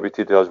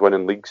 contributed to us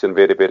winning leagues in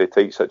very, very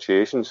tight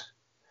situations.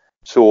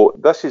 So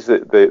this is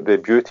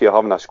the beauty of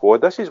having a squad.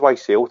 This is why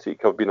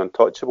Celtic have been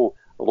untouchable,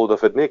 although they've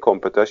had no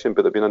competition,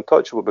 but they've been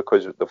untouchable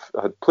because they've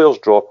had players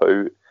drop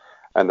out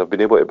and they've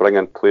been able to bring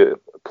in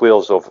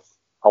players of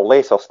a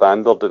lesser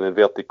standard, in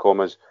inverted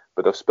commas,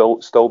 but they've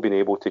still been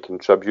able to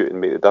contribute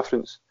and make the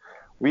difference.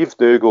 We've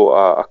now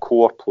got a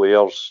core of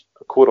players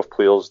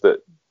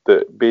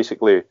that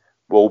basically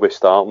will be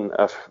starting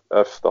if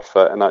they're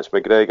fit, and that's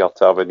McGregor,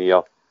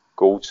 Tavernier,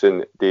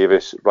 Goldson,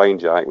 Davis, Ryan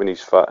Jack when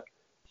he's fit.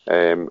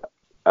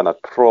 And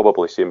I'd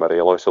probably say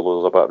Morelos, although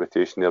there's a bit of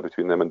rotation there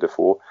between them and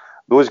Defoe.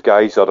 Those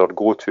guys are our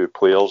go-to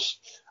players,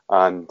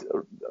 and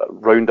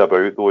round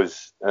about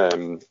those,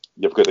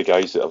 you've got the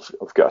guys that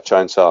have got a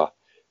chance of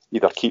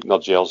either keeping their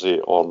jersey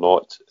or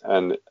not.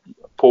 And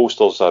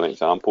Polster's an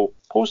example.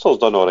 Polster's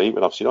done all right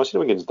when I've seen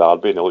him against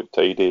Derby and he looked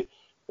tidy.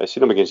 I've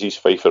seen him against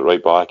East Fife at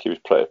right back, he was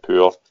pretty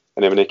poor.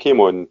 And then when he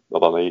came on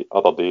the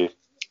other day,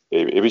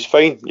 he was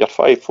fine. You're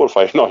 4 or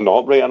 5,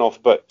 not right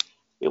enough, but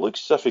he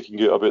looks as if he can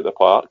get about the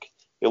park.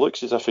 He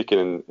looks as if he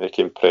can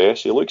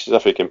press. He looks as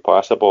if he can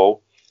pass a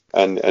ball,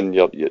 and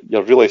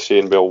you're really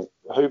saying, well,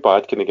 how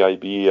bad can the guy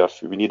be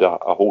if we need a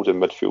holding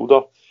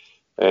midfielder?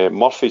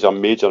 Murphy's a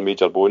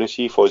major bonus.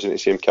 He falls in the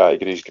same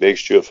category as Greg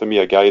Stewart for me,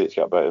 a guy that's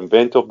got a bit of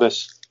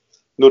inventiveness.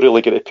 Not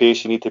really get the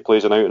pace you need to play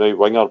as an out-and-out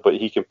winger, but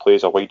he can play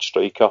as a wide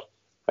striker,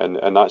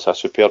 and that's a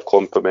superb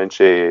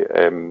complementary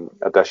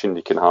addition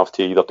you can have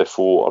to either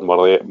Defoe or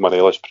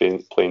Morelos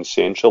playing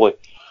centrally.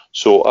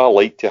 So I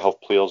like to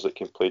have players that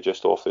can play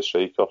just off the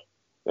striker.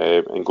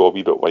 And go a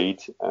wee bit wide,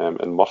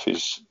 and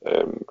Murphy's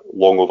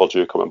long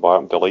overdue coming back.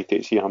 I'm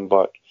delighted to see him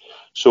back.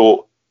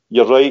 So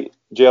you're right,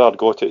 Gerrard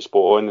got it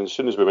spot on, and as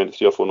soon as we went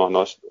 3 or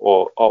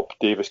 4-0 up,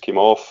 Davis came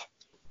off,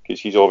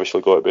 because he's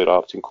obviously got to be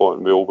wrapped in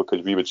cotton wool,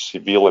 because we would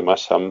severely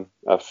miss him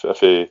if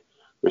he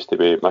was to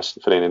be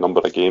missing for any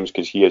number of games,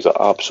 because he is an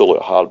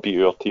absolute heartbeat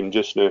of our team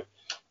just now.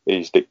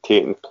 He's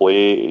dictating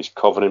play, he's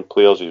covering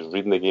players, he's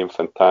reading the game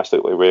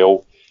fantastically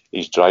well,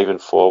 he's driving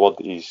forward,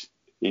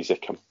 He's a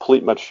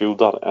complete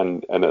midfielder,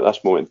 and at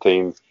this moment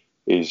in time,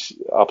 he's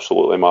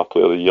absolutely my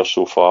player of the year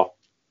so far.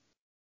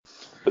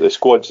 But the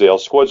squad's there. The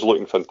squad's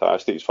looking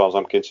fantastic as far as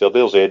I'm concerned.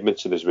 There's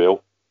Edmondson as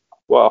well.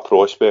 What a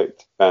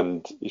prospect.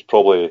 And he's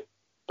probably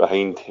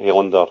behind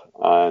Helander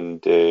and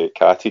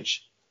Katic.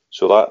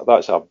 So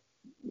that's a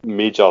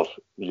major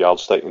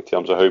yardstick in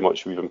terms of how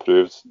much we've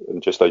improved in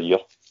just a year.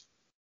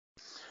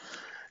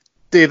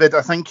 David,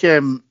 I think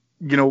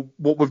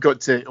what we've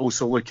got to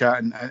also look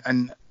at,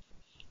 and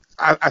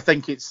I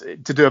think it's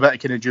to do a bit of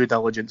kind of due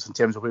diligence in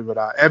terms of where we're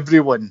at.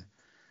 Everyone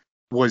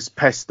was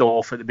pissed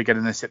off at the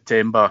beginning of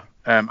September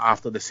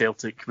after the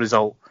Celtic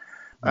result.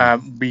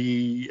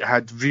 We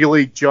had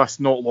really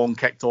just not long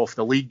kicked off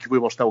the league. We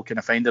were still kind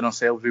of finding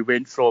ourselves. We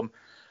went from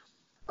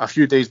a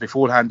few days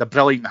beforehand, a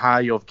brilliant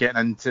high of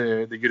getting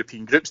into the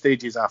European group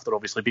stages after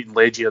obviously beating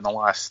Legia in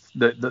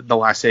the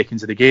last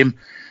seconds of the game,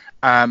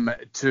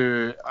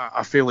 to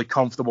a fairly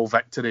comfortable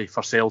victory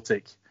for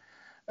Celtic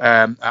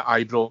at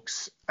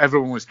Ibrox.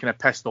 Everyone was kind of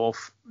pissed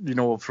off,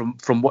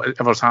 from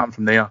whatever's happened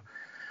from there.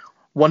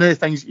 One of the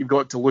things that you've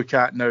got to look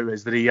at now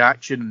is the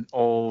reaction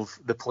of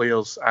the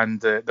players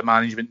and the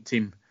management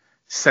team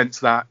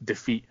since that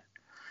defeat.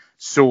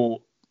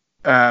 So,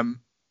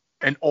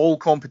 in all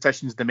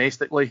competitions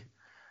domestically,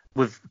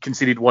 we've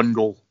conceded 1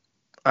 goal.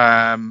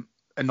 In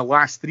the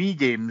last 3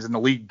 games in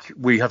the league,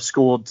 we have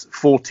scored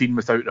 14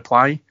 without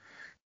reply.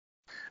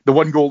 The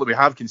 1 goal that we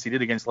have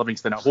conceded against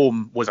Livingston at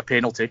home was a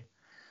penalty.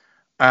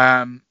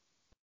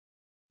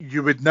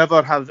 You would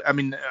never have,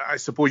 I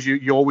suppose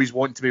you always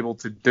want to be able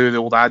to do the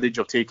old adage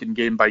of taking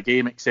game by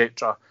game,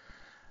 etc.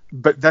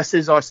 But this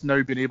is us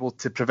now being able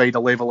to provide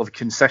a level of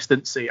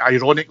consistency,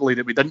 ironically,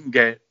 that we didn't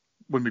get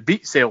when we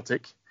beat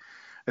Celtic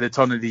at the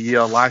turn of the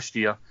year last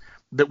year,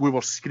 that we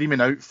were screaming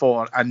out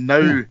for. And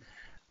now,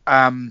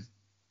 I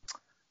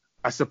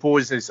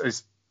suppose, as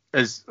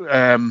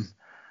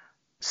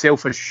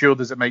self-assured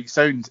as it might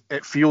sound,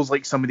 it feels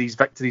like some of these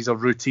victories are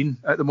routine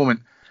at the moment.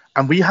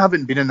 And we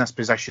haven't been in this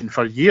position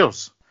for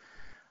years.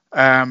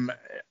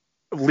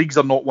 Leagues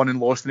are not won and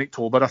lost in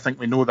October. I think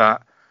we know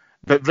that.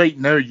 But right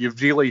now, you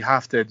really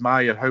have to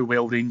admire how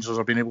well Rangers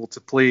are being able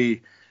to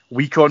play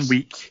week on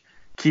week,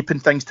 keeping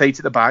things tight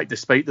at the back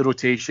despite the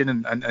rotation,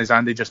 and as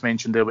Andy just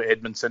mentioned there with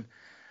Edmondson.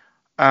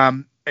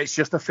 It's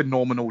just a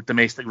phenomenal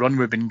domestic run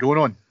we've been going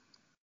on.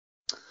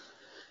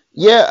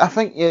 Yeah, I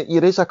think you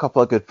raise a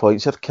couple of good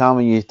points here, Cam,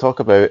 when you talk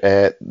about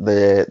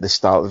the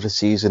start of the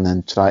season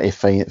and try to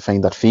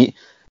find their feet.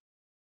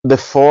 The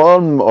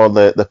form or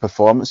the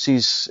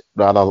performances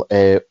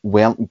rather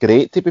weren't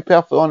great, to be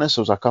perfectly honest.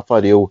 There was a couple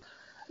of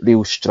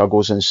real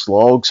struggles and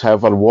slogs.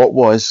 However, what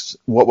was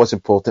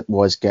important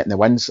was getting the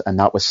wins, and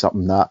that was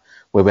something that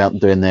we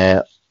weren't doing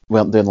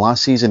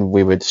last season.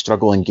 We would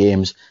struggle in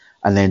games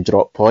and then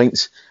drop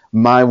points.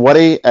 My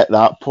worry at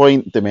that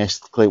point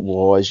domestically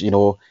was,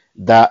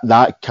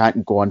 that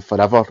can't go on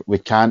forever. We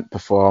can't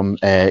perform,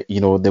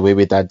 the way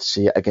we did,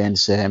 say,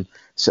 against St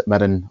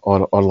Mirren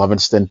or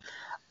Livingston,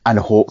 and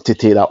hope to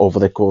take that over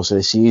the course of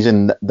the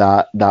season.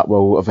 That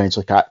will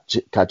eventually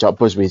catch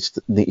up as we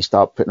need to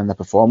start putting in the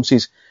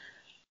performances.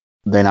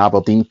 Then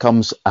Aberdeen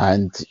comes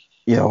and,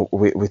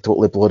 we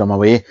totally blow them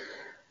away.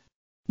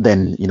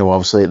 Then,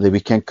 obviously the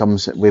weekend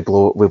comes, we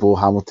blow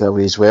Hamilton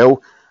away as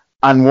well.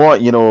 And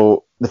what,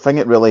 the thing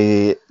that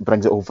really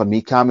brings it home for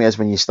me, Cammy, is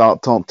when you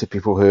start talking to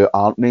people who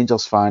aren't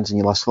Rangers fans and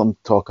you listen to them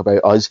talk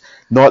about us,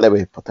 not that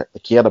we particularly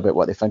care about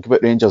what they think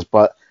about Rangers,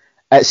 but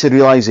it's a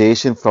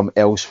realisation from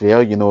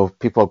elsewhere.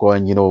 People are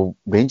going,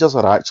 Rangers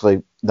are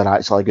actually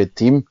a good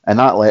team, and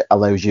that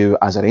allows you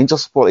as a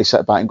Rangers supporter to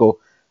sit back and go,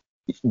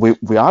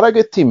 we are a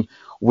good team.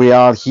 We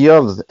are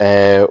here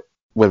where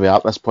we are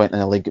at this point in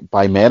the league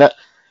by merit.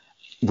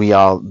 We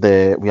have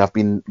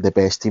been the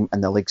best team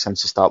in the league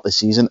since the start of the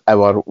season.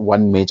 Our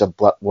one major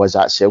blip was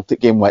that Celtic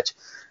game, which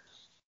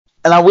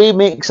in a way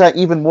makes it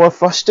even more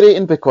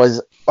frustrating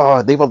because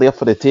they were there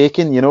for the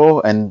taking,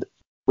 and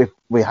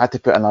we had to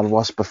put in our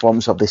worst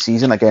performance of the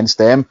season against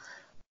them.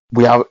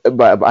 But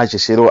as you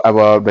say though,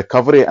 our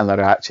recovery and the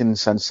reaction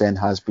since then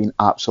has been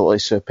absolutely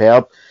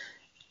superb.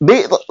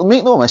 Make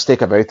no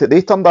mistake about it,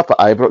 they turned up at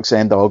Ibrox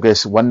end of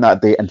August, won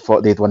that day, and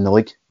thought they'd win the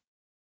league.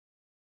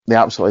 They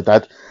absolutely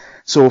did.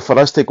 So for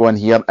us to go in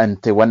here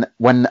and to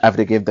win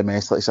every game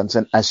domestically since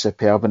then is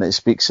superb, and it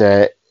speaks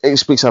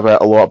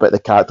about a lot about the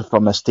character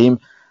from this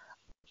team.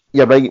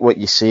 You're right what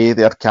you say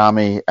there,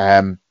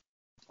 Cammy.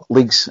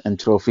 Leagues and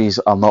trophies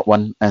are not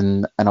won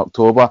in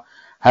October.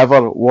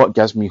 However, what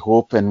gives me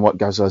hope and what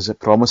gives us a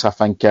promise, I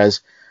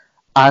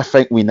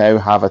think we now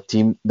have a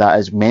team that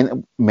is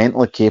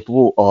mentally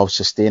capable of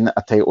sustaining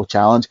a title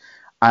challenge.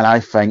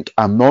 And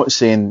I'm not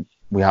saying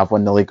we have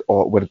won the league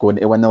or we're going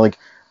to win the league,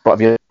 but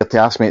if you were to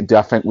ask me, do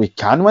I think we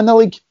can win the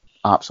league?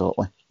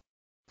 Absolutely.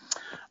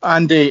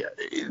 And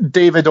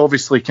David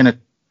obviously kind of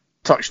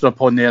touched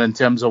upon there in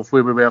terms of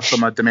where we were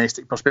from a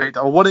domestic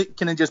perspective.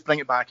 Can I just bring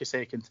it back a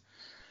second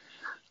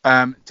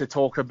to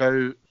talk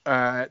about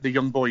the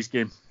Young Boys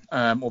game,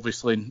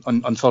 obviously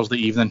on Thursday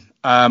evening.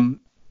 And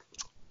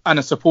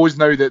I suppose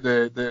now that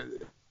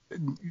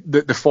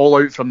the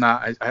fallout from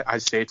that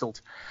has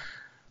settled,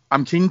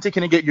 I'm keen to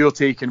kind of get your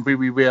take on where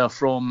we were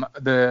from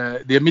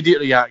the immediate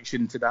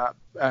reaction to that,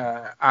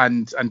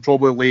 and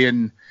probably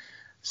laying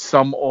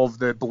some of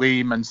the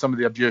blame and some of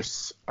the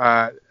abuse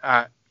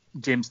at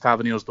James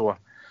Tavernier's door.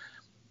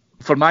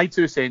 For my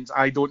 2 cents,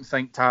 I don't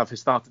think Tav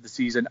has started the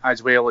season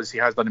as well as he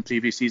has done in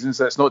previous seasons.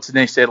 That's not to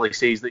necessarily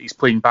say that he's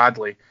playing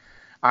badly.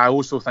 I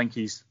also think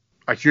he's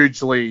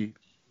hugely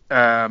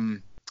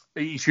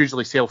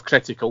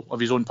self-critical of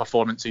his own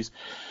performances,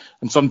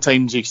 and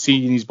sometimes you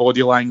see in his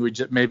body language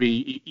that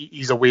maybe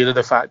he's aware of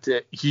the fact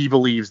that he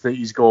believes that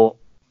he's got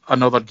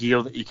another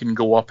gear that he can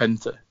go up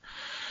into.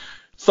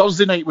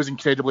 Thursday night was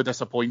incredibly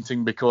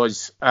disappointing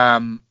because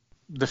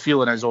the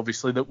feeling is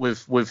obviously that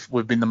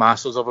we've been the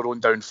masters of our own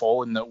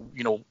downfall, and that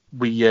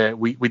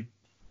we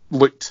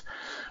looked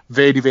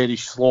very, very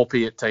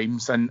sloppy at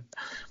times, and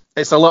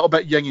it's a little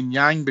bit yin and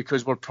yang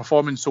because we're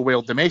performing so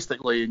well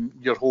domestically, and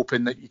you're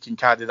hoping that you can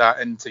carry that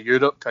into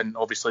Europe. And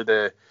obviously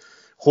the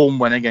home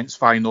win against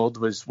Feyenoord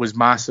was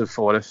massive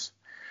for us.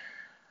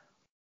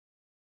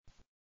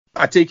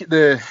 I take it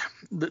the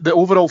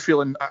overall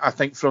feeling, I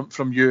think,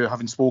 from you,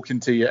 having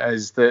spoken to you,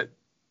 is that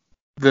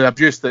the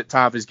abuse that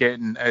Tav is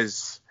getting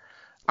is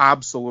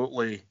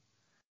absolutely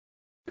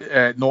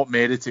not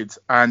merited.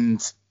 And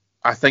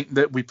I think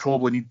that we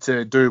probably need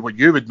to do what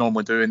you would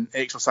normally do and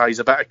exercise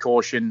a bit of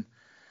caution,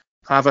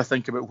 have a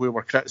think about where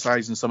we're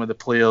criticising some of the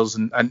players,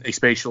 and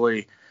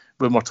especially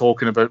when we're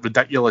talking about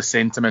ridiculous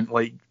sentiment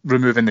like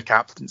removing the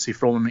captaincy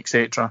from him,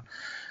 etc.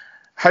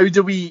 How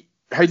do we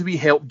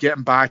help get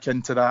him back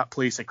into that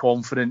place of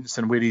confidence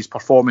and where he's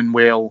performing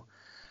well?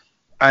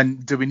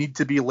 And do we need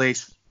to be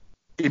less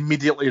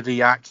immediately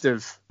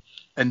reactive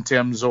in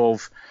terms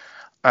of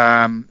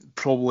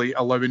probably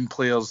allowing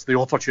players the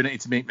opportunity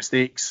to make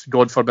mistakes,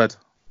 God forbid?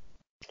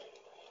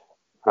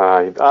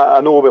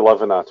 I know we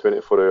live in a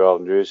 24-hour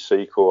news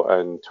cycle,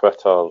 and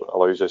Twitter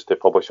allows us to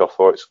publish our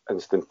thoughts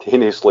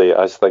instantaneously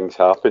as things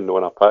happen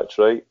on a pitch,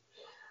 right?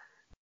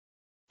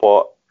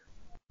 But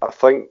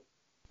I've often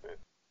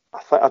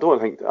said I don't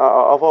think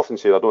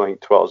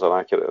Twitter's an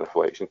accurate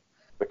reflection,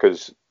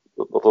 because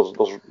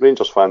there's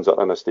Rangers fans that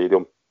are in the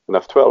stadium, and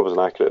if Twitter was an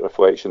accurate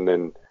reflection,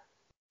 then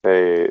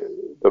there'd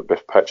be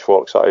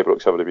pitchforks at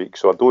Ibrox every week.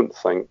 So I don't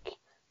think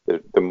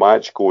the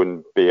match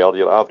going bare,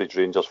 your average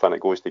Rangers fan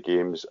that goes to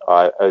games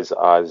is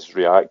as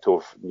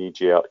reactive,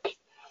 knee-jerk,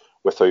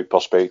 without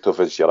perspective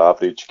as your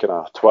average kind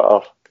of Twitter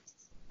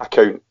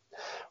account.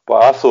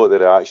 But I thought the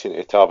reaction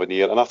to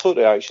Tavernier, and I thought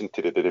the reaction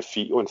to the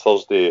defeat on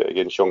Thursday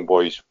against Young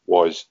Boys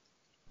was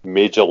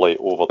majorly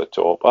over the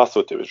top. I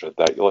thought it was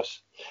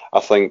ridiculous. I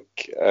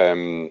think,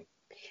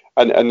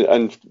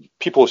 and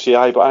people say,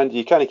 aye, but Andy,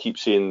 you can't keep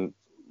saying,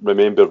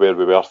 remember where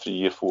we were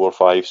 3, 4,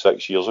 5,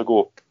 6 years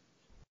ago.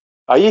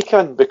 Aye, you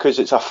can, because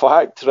it's a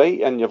fact, right?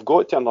 And you've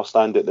got to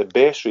understand that the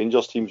best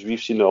Rangers teams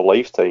we've seen in our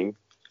lifetime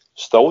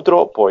still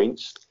dropped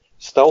points,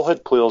 still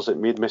had players that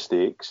made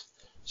mistakes,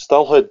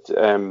 still had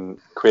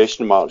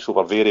question marks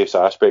over various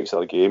aspects of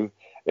the game.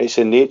 It's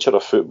the nature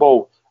of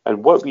football.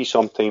 And what we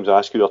sometimes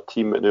ask our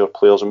team and our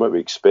players and what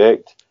we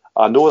expect,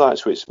 I know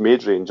that's what's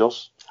made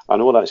Rangers. I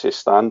know that's the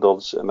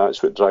standards and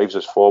that's what drives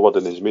us forward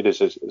and has made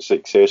us as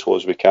successful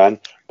as we can.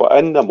 But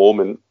in the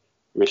moment,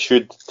 we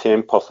should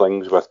temper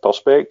things with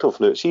perspective.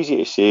 Now, it's easy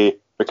to say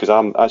because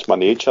that's my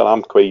nature.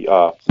 I'm quite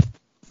an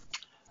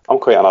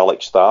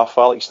Alex Staff.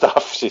 Alex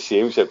Staff's the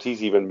same, except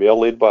he's even more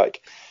laid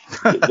back.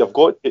 You've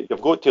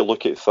got to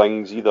look at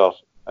things either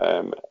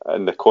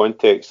in the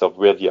context of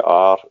where you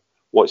are,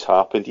 what's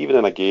happened, even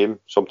in a game.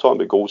 So I'm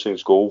talking about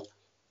Goldson's goal.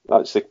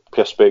 That's the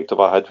perspective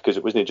I had because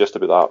it wasn't just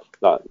about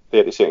that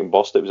 30-second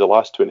burst. It was the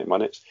last 20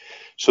 minutes.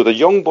 So the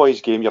Young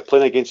Boys game, you're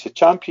playing against the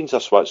champions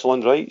of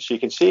Switzerland, right? So you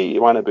can say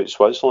you want about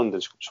Switzerland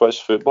and Swiss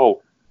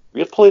football.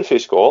 We're playing for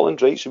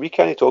Scotland, right? So we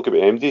can't talk about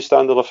MD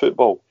standard of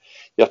football.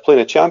 You're playing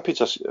the champions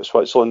of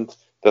Switzerland.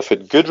 They've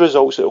had good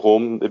results at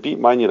home. They beat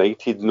Man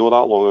United not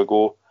that long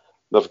ago.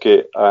 They've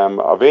got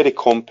a very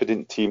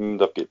competent team.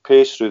 They've got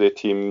pace through the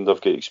team.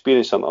 They've got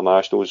experienced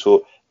internationals.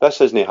 So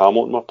this isn't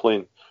Hamilton we're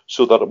playing.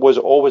 So there was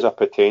always a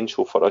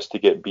potential for us to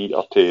get beat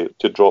or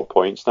to drop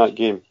points in that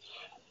game.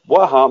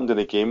 What happened in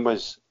the game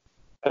was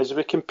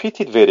we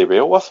competed very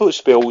well. I thought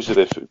spells of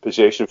the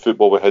possession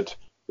football we had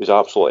was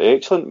absolutely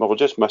excellent. We were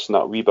just missing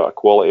that wee bit of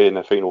quality in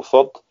the final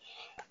third.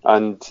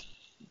 And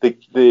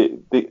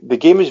the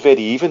game was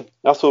very even.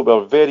 I thought we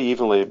were very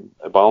evenly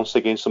balanced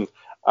against them,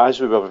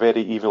 as we were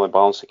very evenly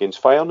balanced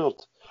against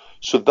Feyenoord.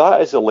 So that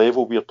is the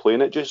level we're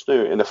playing at just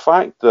now. And the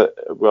fact that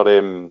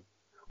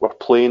we're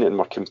playing and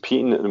we're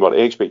competing and our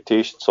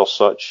expectations are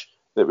such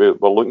that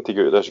we're looking to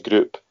get out of this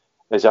group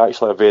is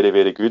actually a very,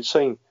 very good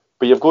sign.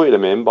 But you've got to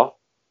remember,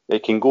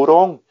 it can go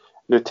wrong.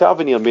 Now,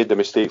 Tavernier made the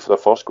mistake for the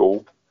first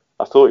goal.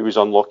 I thought he was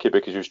unlucky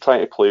because he was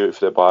trying to play out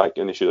for the back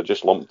and he should have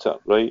just lumped it,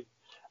 right?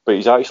 But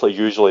he's actually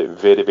usually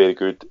very, very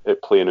good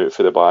at playing out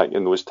for the back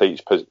in those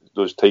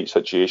tight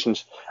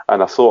situations.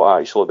 And I thought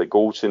actually that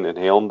Goldson and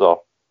Helander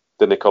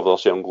didn't cover their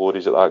certain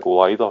glories at that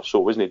goal either. So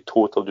it wasn't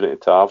total doing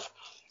it to Tav.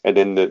 And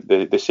then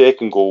the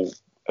second goal,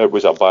 it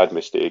was a bad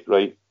mistake,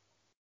 right?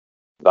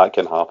 That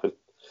can happen.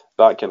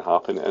 That can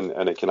happen,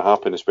 and it can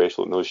happen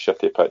especially in those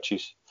shitty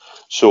pitches.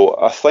 So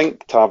I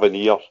think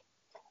Tavernier,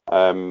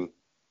 and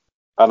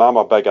I'm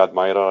a big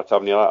admirer of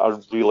Tavernier. I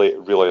really,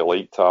 really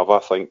like Tav. I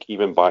think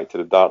even back to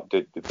the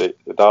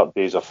dark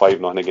days of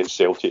 5-0 against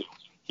Celtic,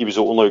 he was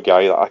the only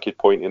guy that I could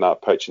point in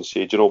that pitch and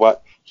say, do you know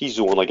what? He's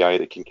the only guy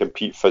that can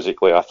compete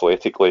physically,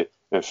 athletically,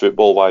 and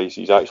football-wise.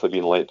 He's actually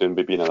been let down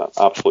by being in an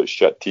absolute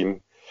shit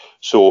team.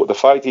 So the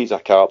fact he's a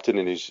captain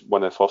and he's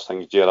one of the first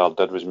things Gerrard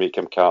did was make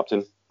him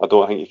captain, I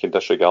don't think you can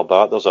disregard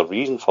that. There's a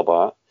reason for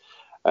that.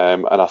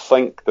 And I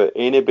think that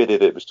anybody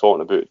that was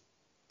talking about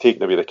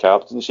taking away the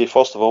captaincy,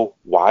 first of all,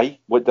 why?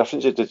 What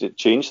difference did it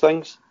change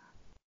things?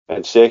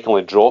 And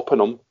secondly, dropping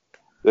him.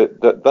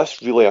 That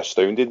this really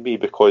astounded me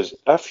because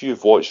if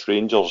you've watched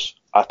Rangers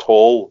at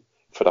all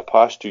for the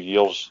past 2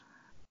 years,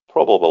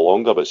 probably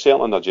longer, but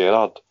certainly under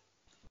Gerrard,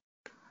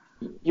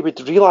 you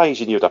would realise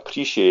and you would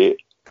appreciate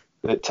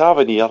that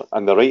Tavernier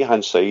on the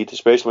right-hand side,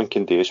 especially when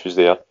Candace was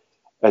there,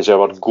 is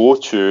our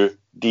go-to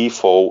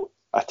default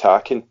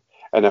attacking.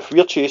 And if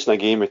we're chasing a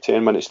game with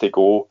 10 minutes to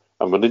go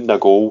and we're needing a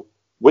goal,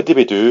 what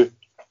do?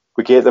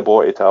 We get the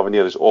ball to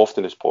Tavernier as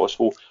often as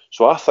possible.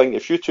 So I think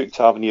if you took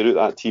Tavernier out of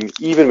that team,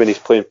 even when he's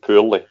playing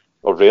poorly,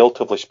 or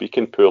relatively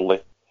speaking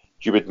poorly,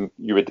 you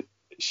would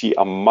see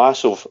a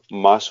massive,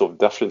 massive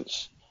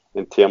difference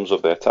in terms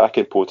of the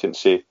attacking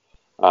potency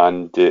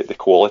and the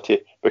quality.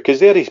 Because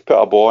there he's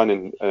put a ball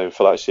in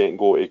for that second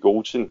goal to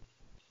Goldson,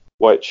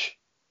 which,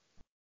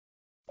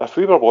 if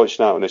we were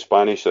watching that on the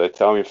Spanish or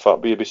Italian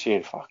foot, we'd be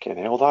saying, fucking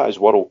hell, that is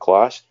world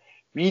class.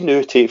 We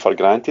now take for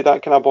granted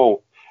that kind of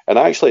ball. And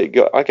actually,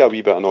 I got a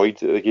wee bit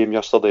annoyed at the game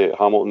yesterday at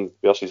Hamilton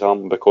versus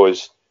Hamilton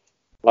because,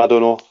 I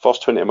don't know,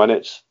 first 20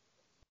 minutes,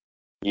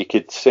 you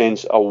could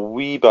sense a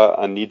wee bit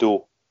of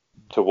needle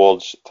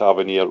towards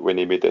Tavernier when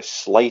he made the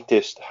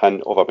slightest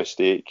hint of a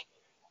mistake.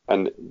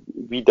 And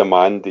we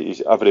demand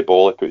that every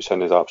ball he puts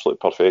in is absolute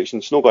perfection.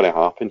 It's not going to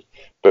happen.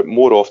 But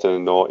more often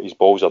than not, his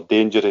balls are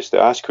dangerous. They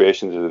ask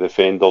questions of the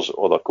defenders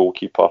or their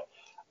goalkeeper.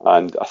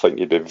 And I think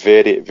he'd be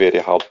very, very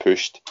hard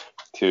pushed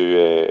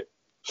to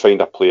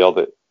find a player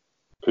that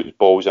put his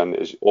balls in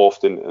as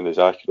often and as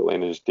accurately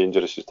and as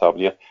dangerous as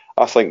Tavernier.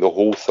 I think the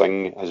whole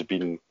thing has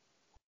been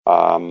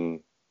very,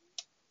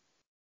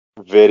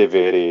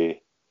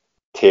 very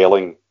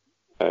telling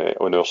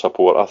on our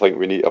support. I think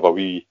we need to have a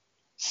wee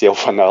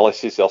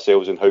self-analysis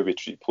ourselves in how we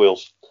treat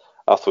players.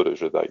 I thought it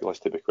was ridiculous,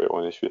 to be quite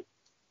honest with you.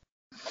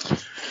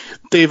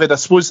 David, I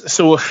suppose,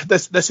 so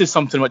this is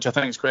something which I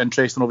think is quite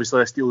interesting.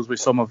 Obviously, this deals with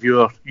some of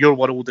your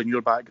world and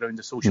your background,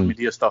 the social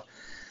media stuff.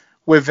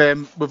 We've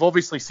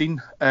obviously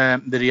seen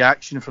the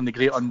reaction from the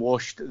great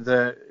unwashed,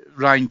 the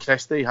Ryan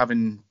Christie,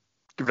 having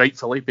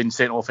rightfully been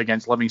sent off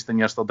against Livingston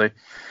yesterday,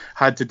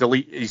 had to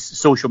delete his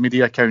social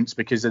media accounts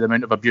because of the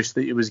amount of abuse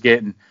that he was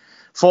getting.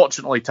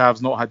 Fortunately,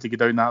 Tav's not had to go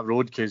down that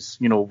road because,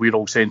 we're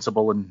all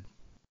sensible and,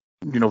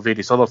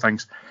 various other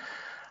things.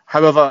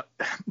 However,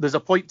 there's a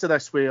point to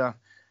this where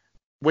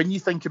when you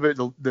think about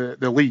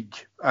the league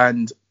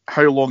and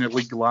how long a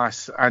league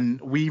lasts, and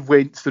we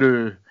went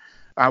through,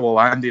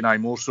 Andy and I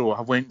more so,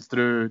 have went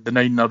through the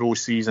 9-in-a-row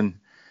season.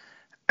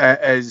 It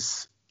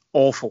is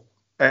awful.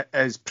 It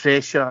is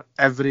pressure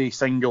every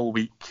single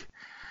week.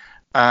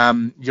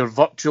 You're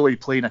virtually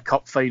playing a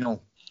cup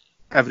final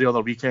every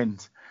other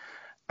weekend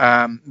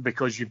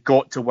because you've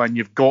got to win.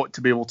 You've got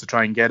to be able to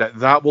try and get it.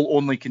 That will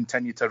only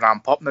continue to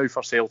ramp up now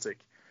for Celtic.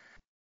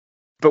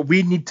 But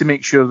we need to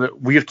make sure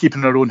that we're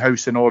keeping our own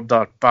house in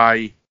order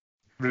by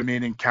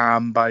remaining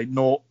calm, by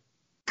not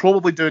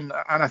probably doing,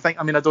 and I think,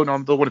 I don't know,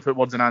 I don't want to put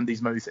words in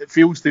Andy's mouth. It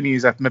feels to me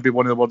as if maybe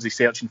one of the words he's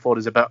searching for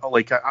is a bit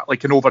like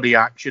an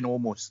overreaction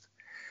almost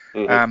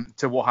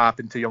to what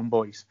happened to young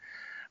boys.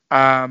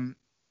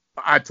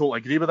 I totally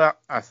agree with that.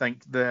 I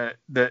think that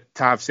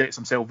Tav sets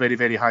himself very,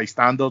 very high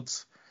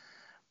standards.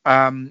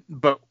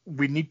 But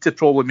we need to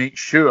probably make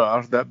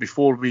sure that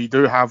before we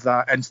do have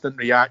that instant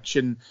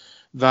reaction,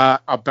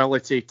 that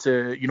ability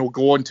to,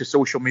 go onto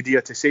social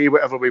media to say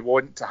whatever we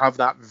want, to have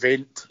that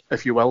vent,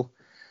 if you will.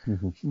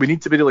 We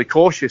need to be really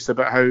cautious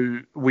about how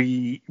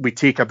we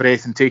take a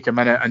breath and take a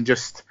minute and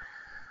just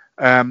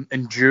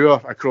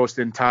endure across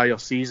the entire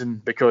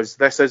season, because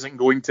this isn't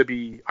going to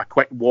be a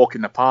quick walk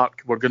in the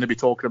park. We're going to be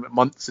talking about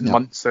months and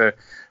months of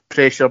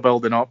pressure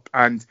building up,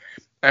 and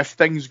if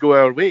things go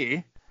our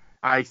way,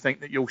 I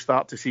think that you'll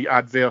start to see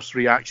adverse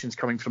reactions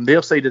coming from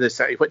their side of the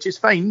city, which is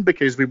fine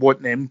because we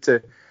want them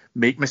to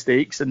make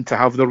mistakes and to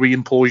have their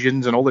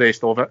re-implosions and all the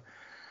rest of it.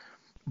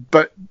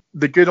 But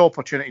the good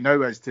opportunity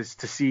now is to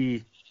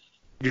see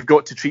you've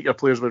got to treat your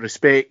players with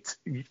respect.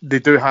 They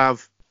do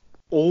have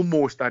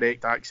almost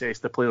direct access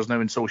to players now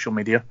in social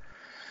media.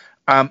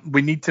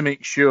 We need to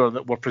make sure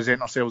that we're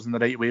presenting ourselves in the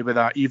right way with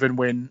that, even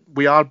when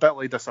we are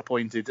bitterly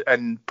disappointed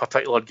in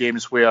particular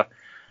games where,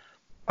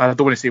 I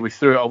don't want to say we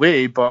threw it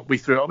away, but we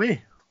threw it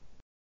away.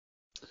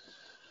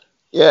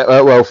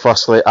 Yeah, well,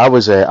 firstly, I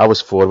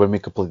was 4 when we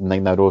completed 9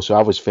 in a row, so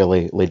I was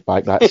fairly laid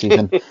back that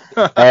season.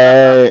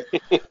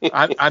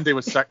 Andy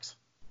was 6.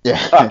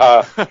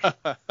 Yeah.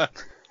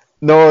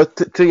 No,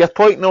 to your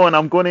point, no, and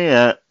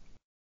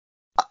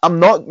I'm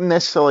not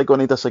necessarily going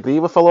to disagree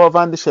with a lot of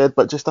Andy said,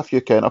 but just a few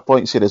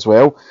counterpoints here as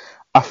well.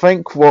 I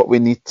think what we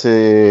need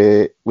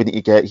to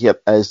get here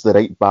is the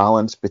right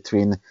balance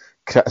between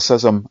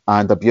criticism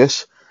and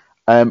abuse.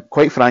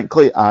 Quite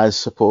frankly, as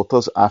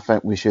supporters, I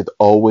think we should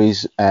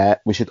always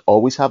have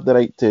the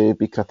right to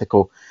be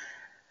critical.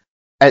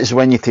 It's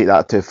when you take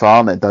that too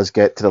far and it does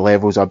get to the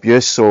levels of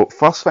abuse. So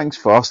first things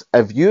first,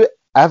 if you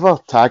ever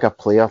tag a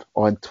player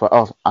on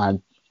Twitter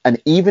and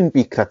even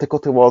be critical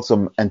towards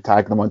them and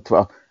tag them on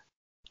Twitter,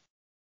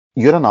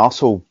 you're an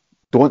arsehole.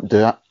 Don't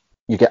do it.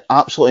 You get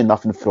absolutely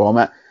nothing from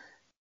it.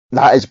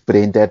 That is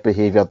brain dead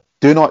behaviour.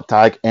 Do not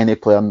tag any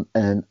player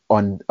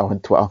on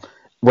Twitter,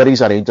 whether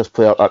he's a Rangers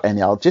player or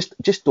any other.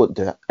 Just don't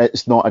do it.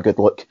 It's not a good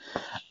look.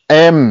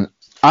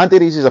 Andy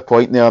raises a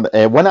point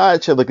there. One I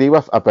actually agree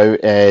with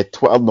about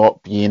Twitter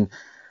not being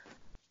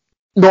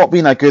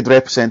a good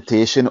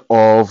representation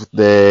of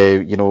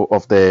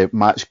the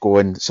match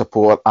going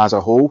support as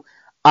a whole.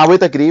 I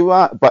would agree with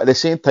that, but at the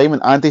same time,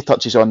 and Andy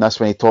touches on this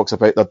when he talks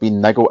about there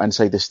being niggle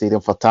inside the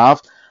stadium for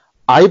Tav,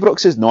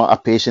 Ibrox is not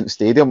a patient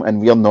stadium and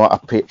we're not a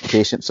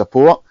patient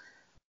support.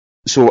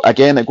 So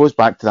again, it goes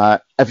back to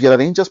that. If you're a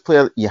Rangers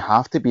player, you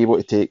have to be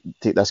able to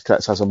take this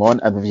criticism on,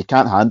 and if you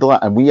can't handle it,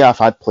 and we have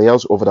had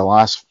players over the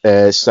last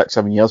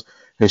 6-7 years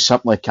who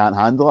simply can't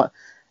handle it,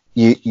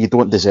 you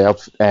don't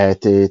deserve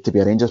to be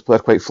a Rangers player,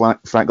 quite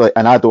frankly.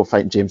 And I don't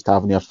think James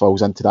Tavernier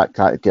falls into that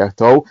category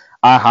at all.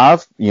 I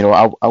have,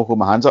 I'll hold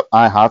my hands up.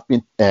 I have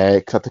been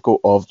critical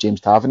of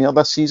James Tavernier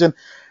this season,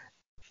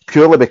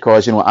 purely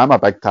because I'm a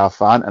big Tav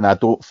fan, and I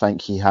don't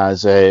think he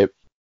isn't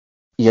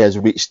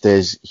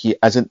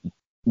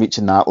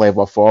reaching that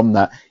level of form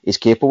that he's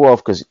capable of,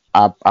 because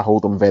I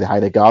hold him in very high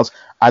regards.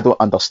 I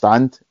don't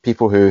understand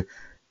people who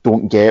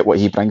don't get what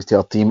he brings to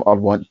our team or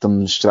want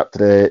them stripped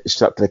to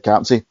the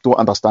captaincy. Don't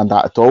understand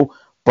that at all.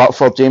 But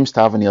for James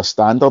Tavernier's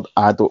standard,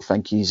 I don't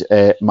think he's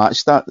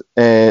matched that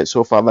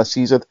so far this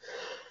season.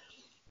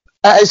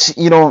 It is,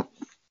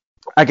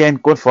 again,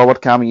 going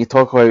forward, Cammy, you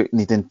talk about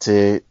needing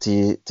to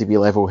be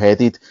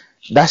level-headed.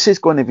 This is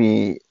going to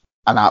be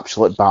an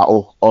absolute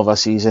battle of a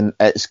season.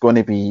 It's going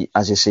to be,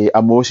 as you say,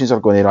 emotions are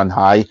going to run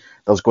high.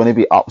 There's going to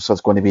be ups,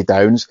 there's going to be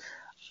downs.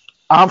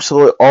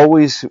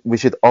 Absolutely, we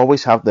should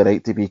always have the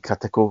right to be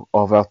critical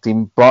of our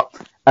team. But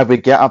if we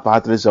get a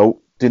bad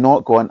result, do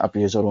not go and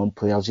abuse our own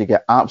players. You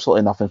get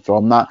absolutely nothing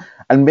from that.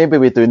 And maybe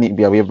we do need to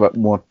be a wee bit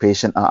more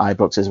patient at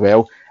Ibrox as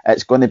well.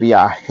 It's going to be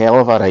a hell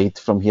of a ride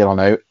from here on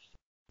out.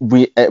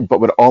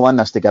 But we're all in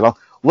this together.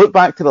 Look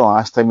back to the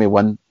last time we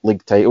won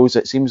league titles.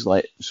 It seems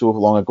like so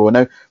long ago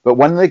now. But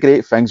one of the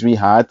great things we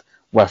had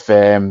with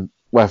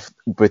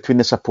between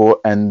the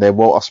support and the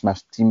Walter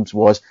Smith teams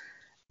was,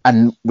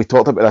 and we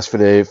talked about this for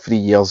the 3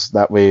 years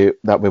that we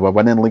were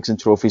winning leagues and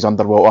trophies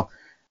under Walter,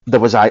 there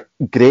was a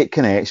great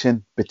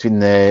connection between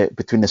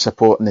the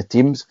support and the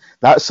teams.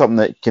 That's something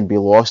that can be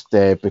lost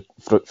through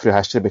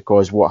history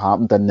because what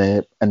happened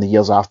in the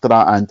years after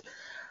that, and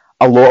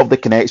a lot of the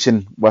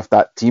connection with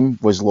that team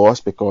was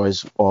lost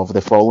because of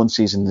the following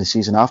season, the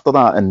season after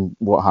that, and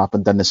what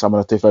happened in the summer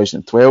of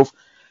 2012.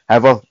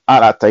 However, at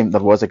that time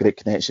there was a great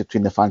connection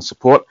between the fan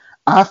support.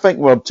 I think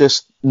we're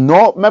just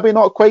maybe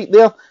not quite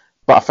there,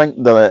 but I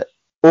think that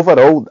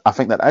overall, I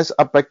think there is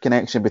a big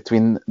connection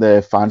between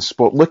the fan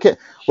support. Look at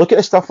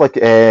the stuff like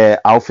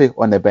Alfie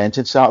on the bench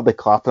on Saturday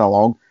clapping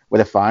along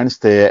with the fans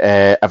to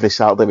every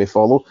Saturday we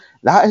follow.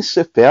 That is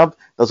superb.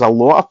 There's a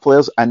lot of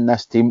players in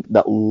this team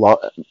that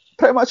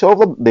pretty much all of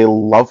them, they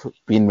love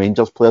being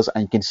Rangers players,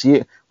 and you can see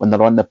it when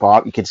they're on the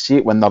park. You can see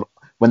it when they're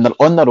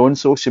on their own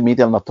social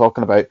media and they're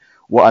talking about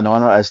what an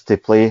honour it is to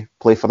play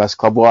for this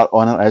club, what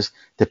an honour it is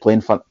to play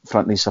in front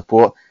of the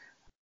support.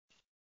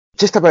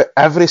 Just about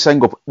every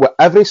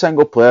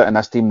single player in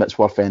this team that's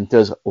worth into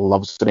us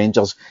loves the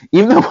Rangers.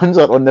 Even the ones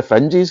that are on the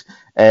fringes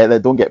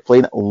that don't get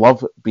played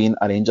love being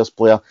a Rangers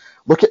player.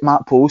 Look at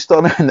Matt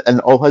Polster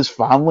and all his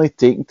family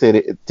taking to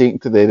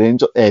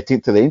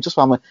the Rangers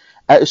family.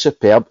 It is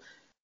superb.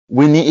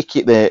 We need to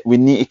keep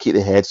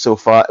the head so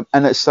far,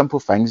 and it's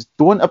simple things.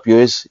 Don't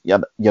abuse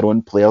your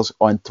own players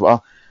on Twitter.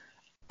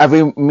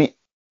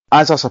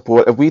 As a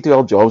support, if we do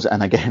our jobs,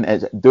 and again,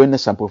 it's doing the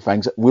simple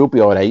things, we'll be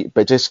all right.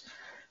 But just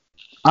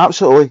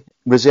absolutely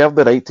reserve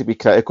the right to be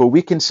critical.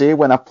 We can say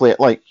when a player,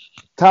 like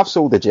Tav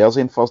sold the jersey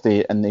on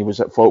Thursday and he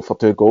was at fault for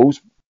 2 goals.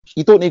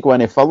 You don't need to go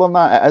any further than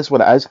that. It is what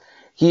it is.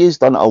 He has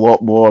done a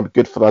lot more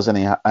good for us than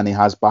he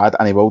has bad,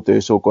 and he will do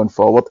so going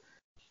forward.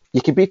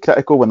 You can be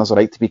critical when there's a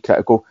right to be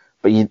critical,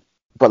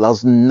 but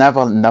there's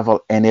never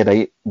any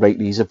right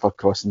reason for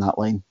crossing that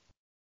line.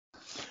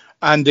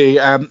 Andy,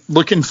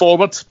 looking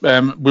forward,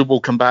 we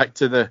will come back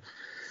to the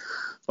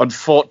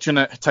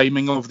unfortunate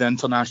timing of the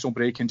international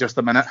break in just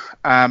a minute.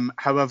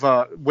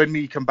 However, when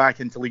we come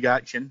back into league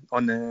action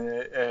on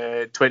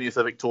the 20th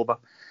of October,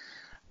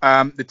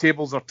 the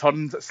tables are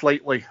turned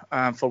slightly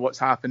for what's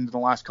happened in the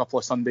last couple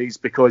of Sundays,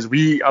 because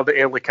we are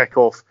the early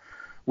kick-off.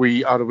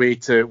 We are away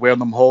to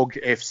Wernham Hog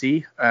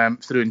FC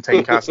through in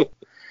Tynecastle.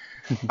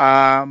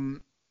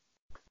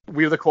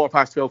 We're the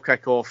 12:15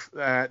 kick-off.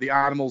 The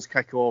Animals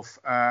kick-off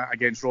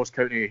against Ross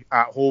County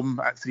at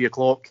home at 3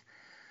 o'clock.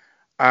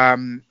 Now,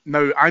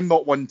 I'm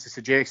not one to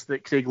suggest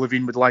that Craig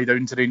Levein would lie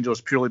down to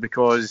Rangers purely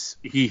because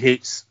he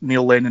hates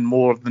Neil Lennon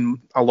more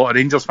than a lot of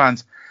Rangers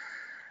fans.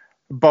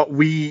 But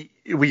we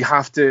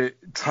have to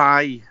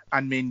try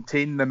and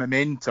maintain the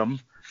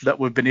momentum that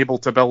we've been able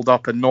to build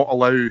up and not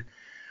allow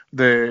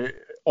the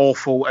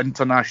awful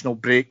international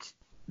break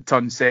to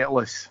unsettle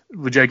us.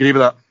 Would you agree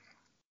with that?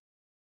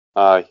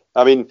 Aye.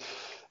 I mean,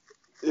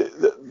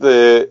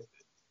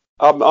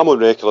 I'm on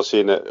record as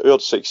saying that our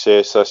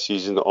success this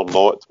season or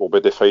not will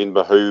be defined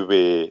by how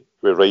we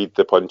ride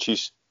the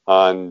punches.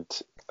 And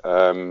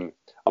I'm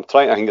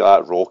trying to think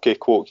of that Rocky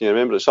quote. Can you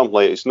remember? It's something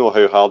like, it's not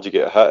how hard you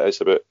get hit,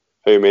 it's about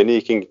how many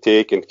you can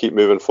take and keep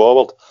moving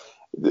forward.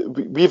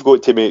 We've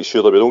got to make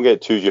sure that we don't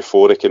get too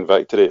euphoric in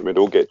victory and we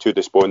don't get too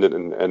despondent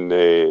in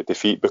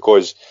defeat,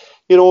 because,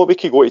 you know, we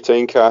could go to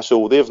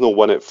Tynecastle. They've not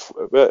won it.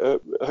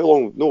 How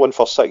long? No one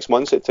for 6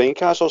 months at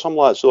Tynecastle or something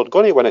like that. So they're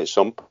going to win at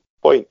some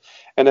point.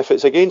 And if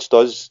it's against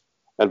us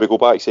and we go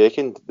back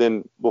second,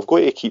 then we've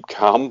got to keep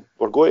calm.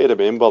 We're going to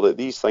remember that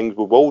these things,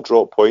 we will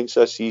drop points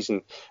this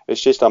season.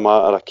 It's just a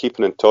matter of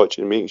keeping in touch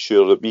and making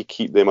sure that we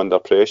keep them under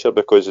pressure,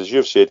 because, as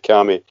you've said,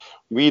 Cammy,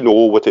 we know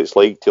what it's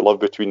like to live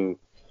between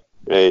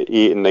 8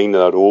 and 9 in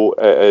a row.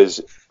 It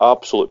is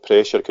absolute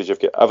pressure because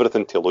you've got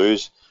everything to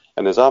lose.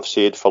 And as I've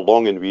said for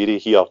long and weary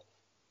here,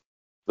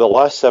 the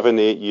last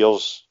 7-8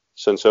 years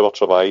since our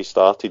travail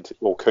started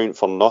will count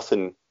for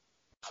nothing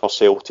for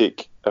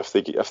Celtic if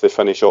they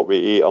finish up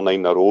with 8 or 9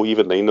 in a row,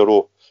 even 9 in a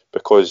row,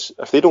 because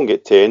if they don't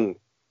get 10,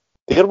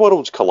 their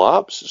worlds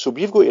collapse. So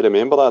we've got to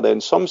remember that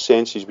in some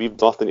senses we've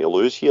nothing to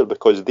lose here,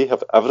 because they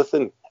have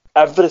everything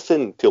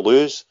to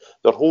lose.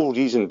 Their whole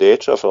reason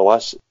d'etre for the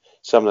last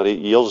 7 or 8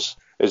 years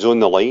is on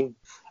the line,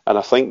 and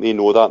I think they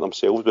know that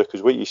themselves,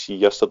 because what you see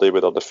yesterday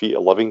with their defeat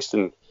at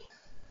Livingston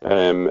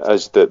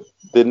is that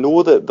they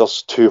know that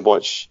there's too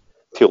much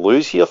to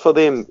lose here for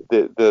them.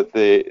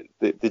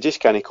 They just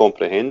can't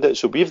comprehend it.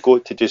 So we've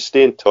got to just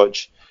stay in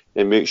touch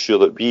and make sure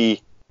that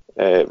we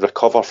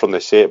recover from the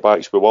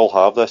setbacks we will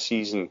have this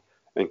season,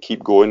 and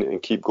keep going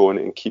and keep going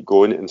and keep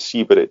going and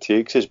see where it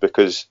takes us,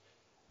 because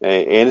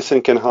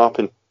anything can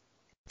happen.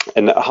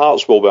 And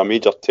Hearts will be a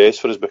major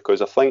test for us,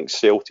 because I think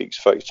Celtic's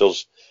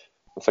fixtures,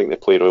 I think they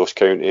play Ross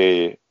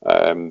County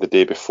the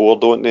day before,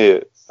 don't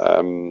they?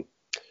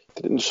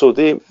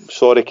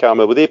 Sorry,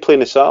 Cameron, were they playing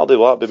the Saturday?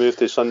 Will that be moved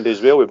to Sunday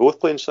as well? We're both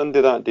playing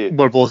Sunday that day.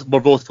 We're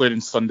both playing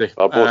Sunday.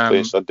 We're both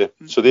playing Sunday.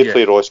 So they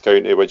play Ross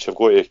County, which I've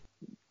got to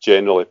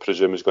generally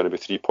presume is going to be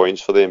 3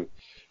 points for them.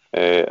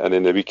 And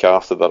then the week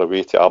after they're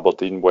away to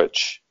Aberdeen,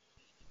 which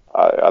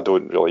I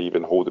don't really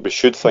even hold it. We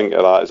should think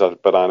of that as a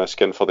banana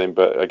skin for them,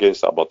 but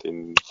against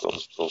Aberdeen,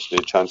 there's no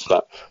chance of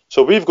that.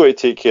 So we've got to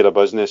take care of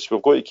business.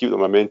 We've got to keep the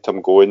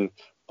momentum going.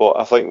 But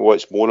I think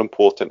what's more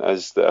important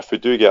is that if we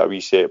do get a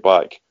wee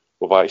setback,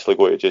 we've actually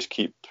got to just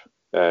keep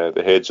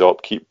the heads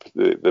up, keep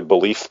the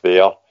belief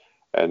there,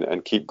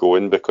 and keep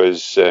going,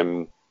 because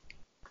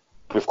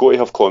we've got to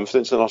have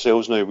confidence in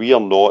ourselves now. We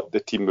are not the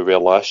team we were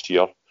last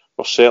year.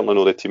 We're certainly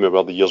not the team we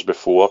were the years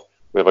before.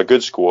 We have a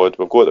good squad.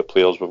 We've got the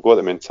players. We've got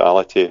the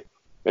mentality.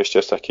 It's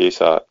just a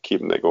case of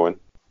keeping it going.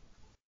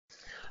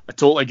 I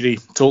totally agree.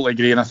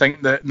 And I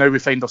think that now we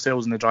find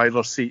ourselves in the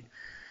driver's seat,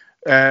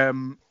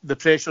 the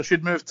pressure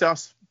should move to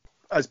us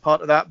as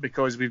part of that,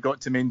 because we've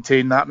got to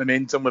maintain that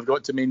momentum. We've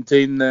got to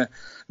maintain the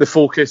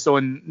focus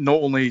on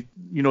not only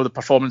the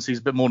performances,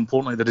 but more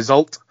importantly the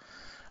result,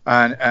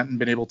 and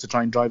being able to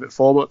try and drive it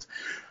forward.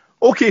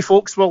 Okay,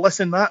 folks, well,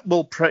 listen, that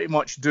will pretty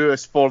much do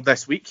us for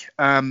this week.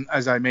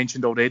 As I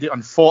mentioned already,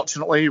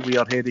 unfortunately, we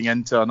are heading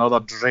into another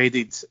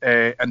dreaded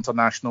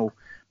international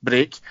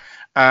break.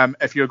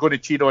 If you're going to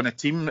cheer on a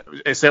team,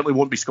 it certainly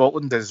won't be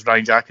Scotland, as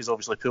Ryan Jack is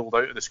obviously pulled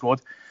out of the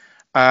squad.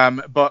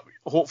 But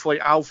hopefully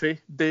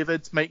Alfie,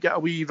 David, might get a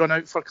wee run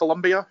out for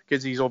Colombia,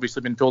 because he's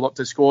obviously been pulled up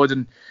to the squad,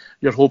 and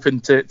you're hoping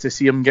to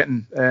see him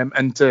getting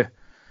into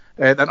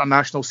the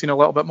international scene a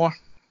little bit more.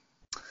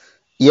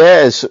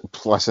 Yes,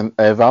 listen,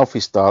 if Alfie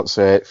starts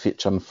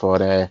featuring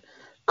for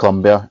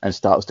Colombia and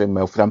starts doing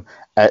well for him,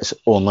 it's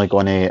only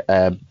going to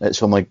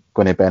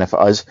benefit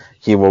us.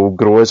 He will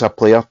grow as a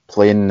player,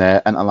 playing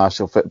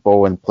international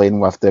football and playing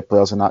with the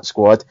players in that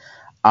squad,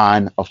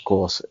 and of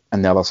course,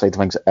 on the other side of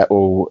things, it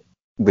will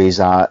raise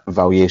that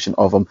valuation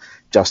of him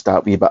just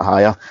that wee bit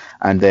higher.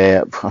 And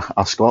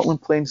are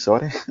Scotland playing?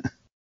 Sorry.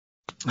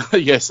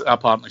 Yes,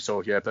 apparently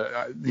so, yeah. But,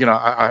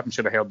 I'm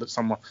sure I heard that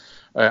somewhere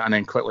and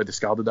then quickly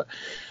discarded it.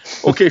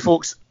 Okay,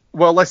 folks.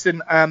 Well,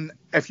 listen,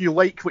 if you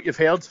like what you've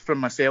heard from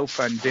myself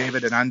and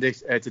David and Andy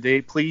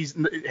today, please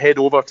head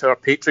over to our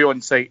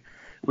Patreon site,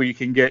 where you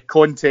can get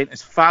content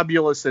as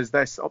fabulous as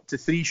this, up to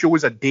 3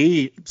 shows a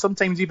day,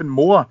 sometimes even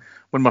more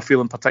when we're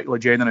feeling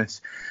particularly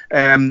generous.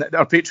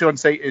 Our Patreon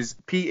site is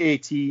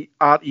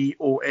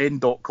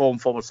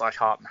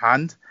patreon.com/Heart and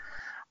Hand.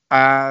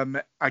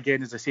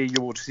 Again, as I say,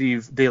 you will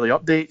receive daily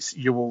updates.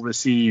 You will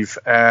receive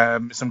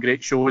some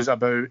great shows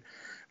about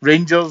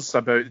Rangers,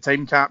 about the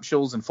time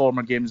capsules and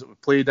former games that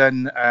we've played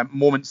in,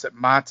 moments that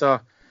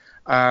matter,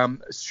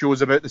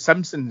 shows about The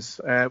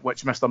Simpsons,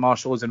 which Mr.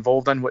 Marshall is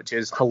involved in, which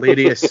is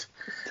hilarious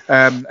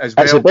as well.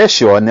 It's the best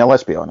show on there,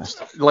 let's be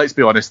honest. Let's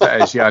be honest,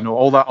 it is, yeah. I know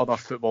all that other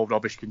football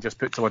rubbish can just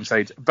put to one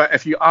side. But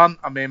if you aren't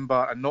a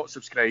member and not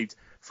subscribed,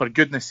 for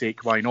goodness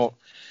sake, why not?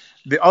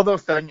 The other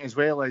thing as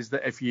well is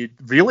that if you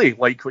really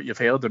like what you've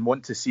heard and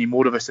want to see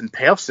more of us in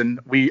person,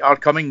 we are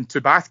coming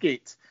to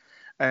Bathgate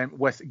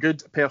with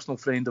good personal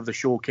friend of the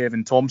show,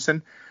 Kevin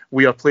Thompson.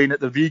 We are playing at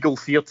the Regal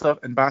Theatre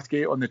in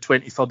Bathgate on the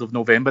 23rd of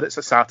November. It's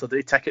a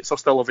Saturday. Tickets are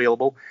still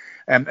available.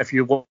 If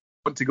you want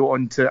to go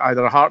onto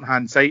either a Heart and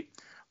Hand site,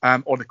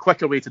 or the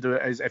quicker way to do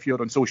it is if you're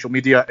on social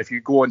media, if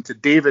you go onto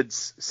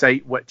David's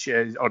site,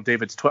 or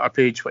David's Twitter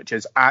page, which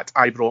is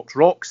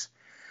 @IbroxRocks,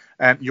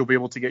 you'll be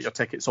able to get your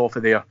tickets off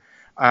of there.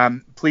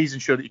 Please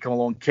ensure that you come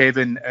along.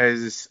 Kevin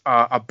is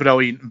a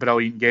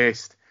brilliant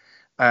guest.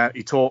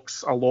 He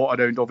talks a lot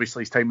around,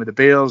 obviously, his time with the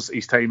Bears,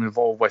 his time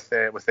involved with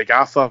the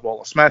gaffer,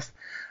 Walter Smith,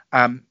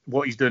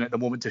 what he's doing at the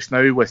moment just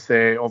now with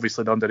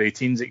obviously the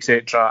under-18s,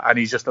 etc. And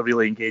he's just a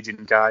really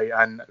engaging guy.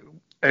 And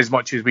as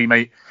much as we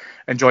might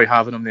enjoy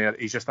having him there,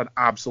 he's just an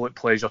absolute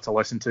pleasure to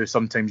listen to.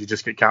 Sometimes you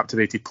just get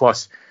captivated.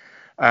 Plus,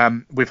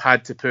 we've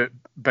had to put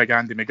big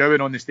Andy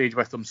McGowan on the stage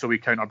with him, so we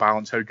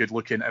counterbalance how good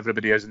looking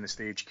everybody is on the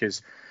stage,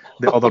 because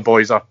the other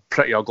boys are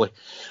pretty ugly,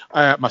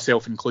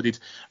 myself included.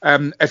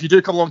 If you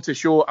do come along to the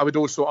show, I would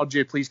also urge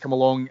you, please come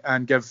along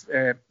and give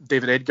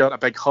David Edgar a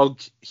big hug.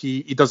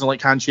 He doesn't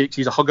like handshakes,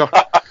 he's a hugger.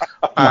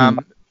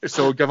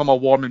 So give him a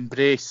warm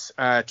embrace.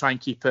 Try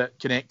and keep it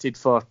connected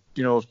for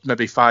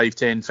maybe 5,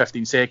 10,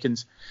 15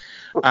 seconds.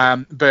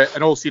 But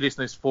in all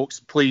seriousness, folks,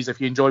 please, if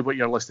you enjoyed what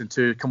you're listening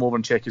to, come over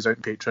and check us out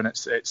on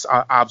Patreon. It's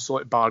an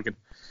absolute bargain.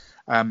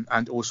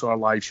 And also our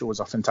live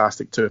shows are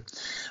fantastic too.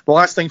 The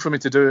last thing for me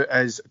to do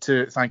is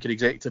to thank our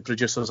executive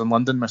producers in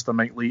London, Mr.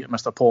 Mike Lee and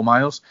Mr. Paul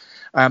Myers,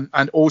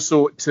 and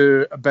also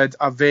to bid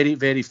a very,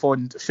 very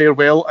fond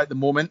farewell at the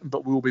moment,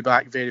 but we will be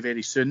back very,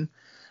 very soon,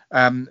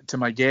 to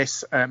my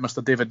guest,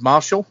 Mr. David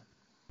Marshall.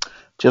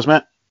 Cheers,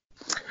 mate.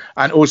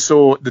 And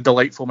also the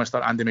delightful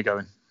Mr. Andy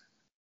McGowan.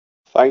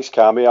 Thanks,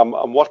 Cammy.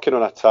 I'm working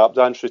on a tap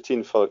dance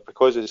routine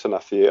because it's in a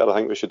theatre. I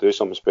think we should do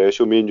something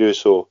special, me and you.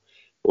 So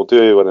we'll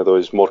do one of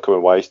those Morecambe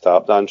and Wise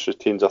tap dance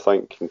routines, I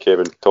think, and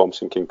Kevin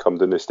Thompson can come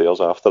down the stairs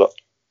after it.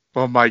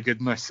 Oh my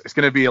goodness, it's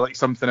going to be like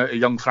something out of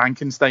Young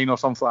Frankenstein or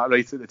something like that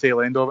right at the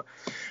tail end of it.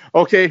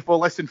 Okay, well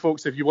listen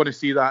folks, if you want to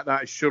see that,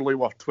 that is surely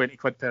worth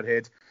 £20 per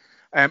head.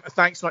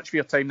 Thanks so much for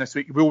your time this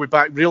week. We'll be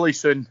back really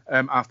soon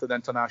after the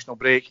international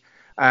break.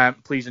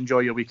 Please enjoy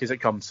your week as it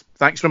comes.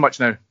 Thanks very much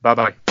now.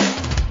 Bye-bye.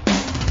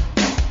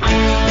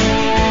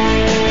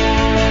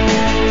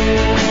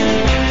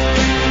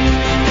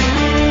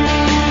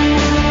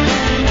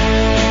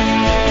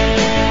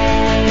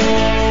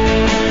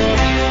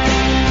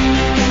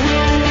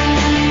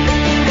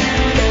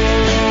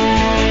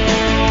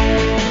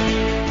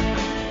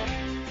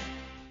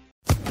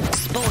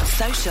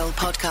 Social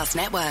Podcast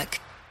Network.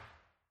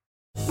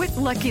 With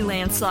Lucky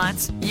Land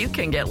Slots, you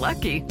can get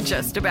lucky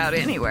just about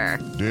anywhere.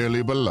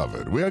 Dearly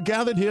beloved, we are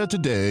gathered here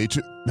today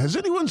to... Has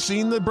anyone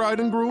seen the bride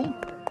and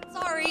groom?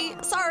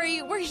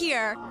 Sorry, we're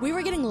here. We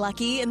were getting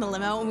lucky in the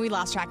limo and we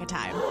lost track of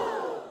time.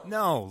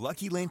 No,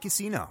 Lucky Land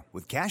Casino,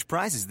 with cash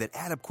prizes that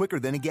add up quicker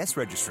than a guest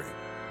registry.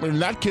 In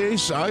that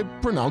case, I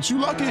pronounce you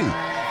lucky.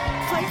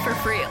 Play for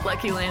free at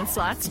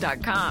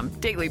LuckyLandSlots.com.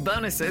 Daily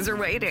bonuses are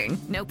waiting.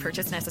 No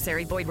purchase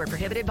necessary. Void where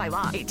prohibited by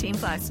law.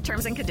 18+.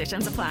 Terms and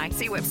conditions apply.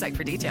 See website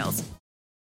for details.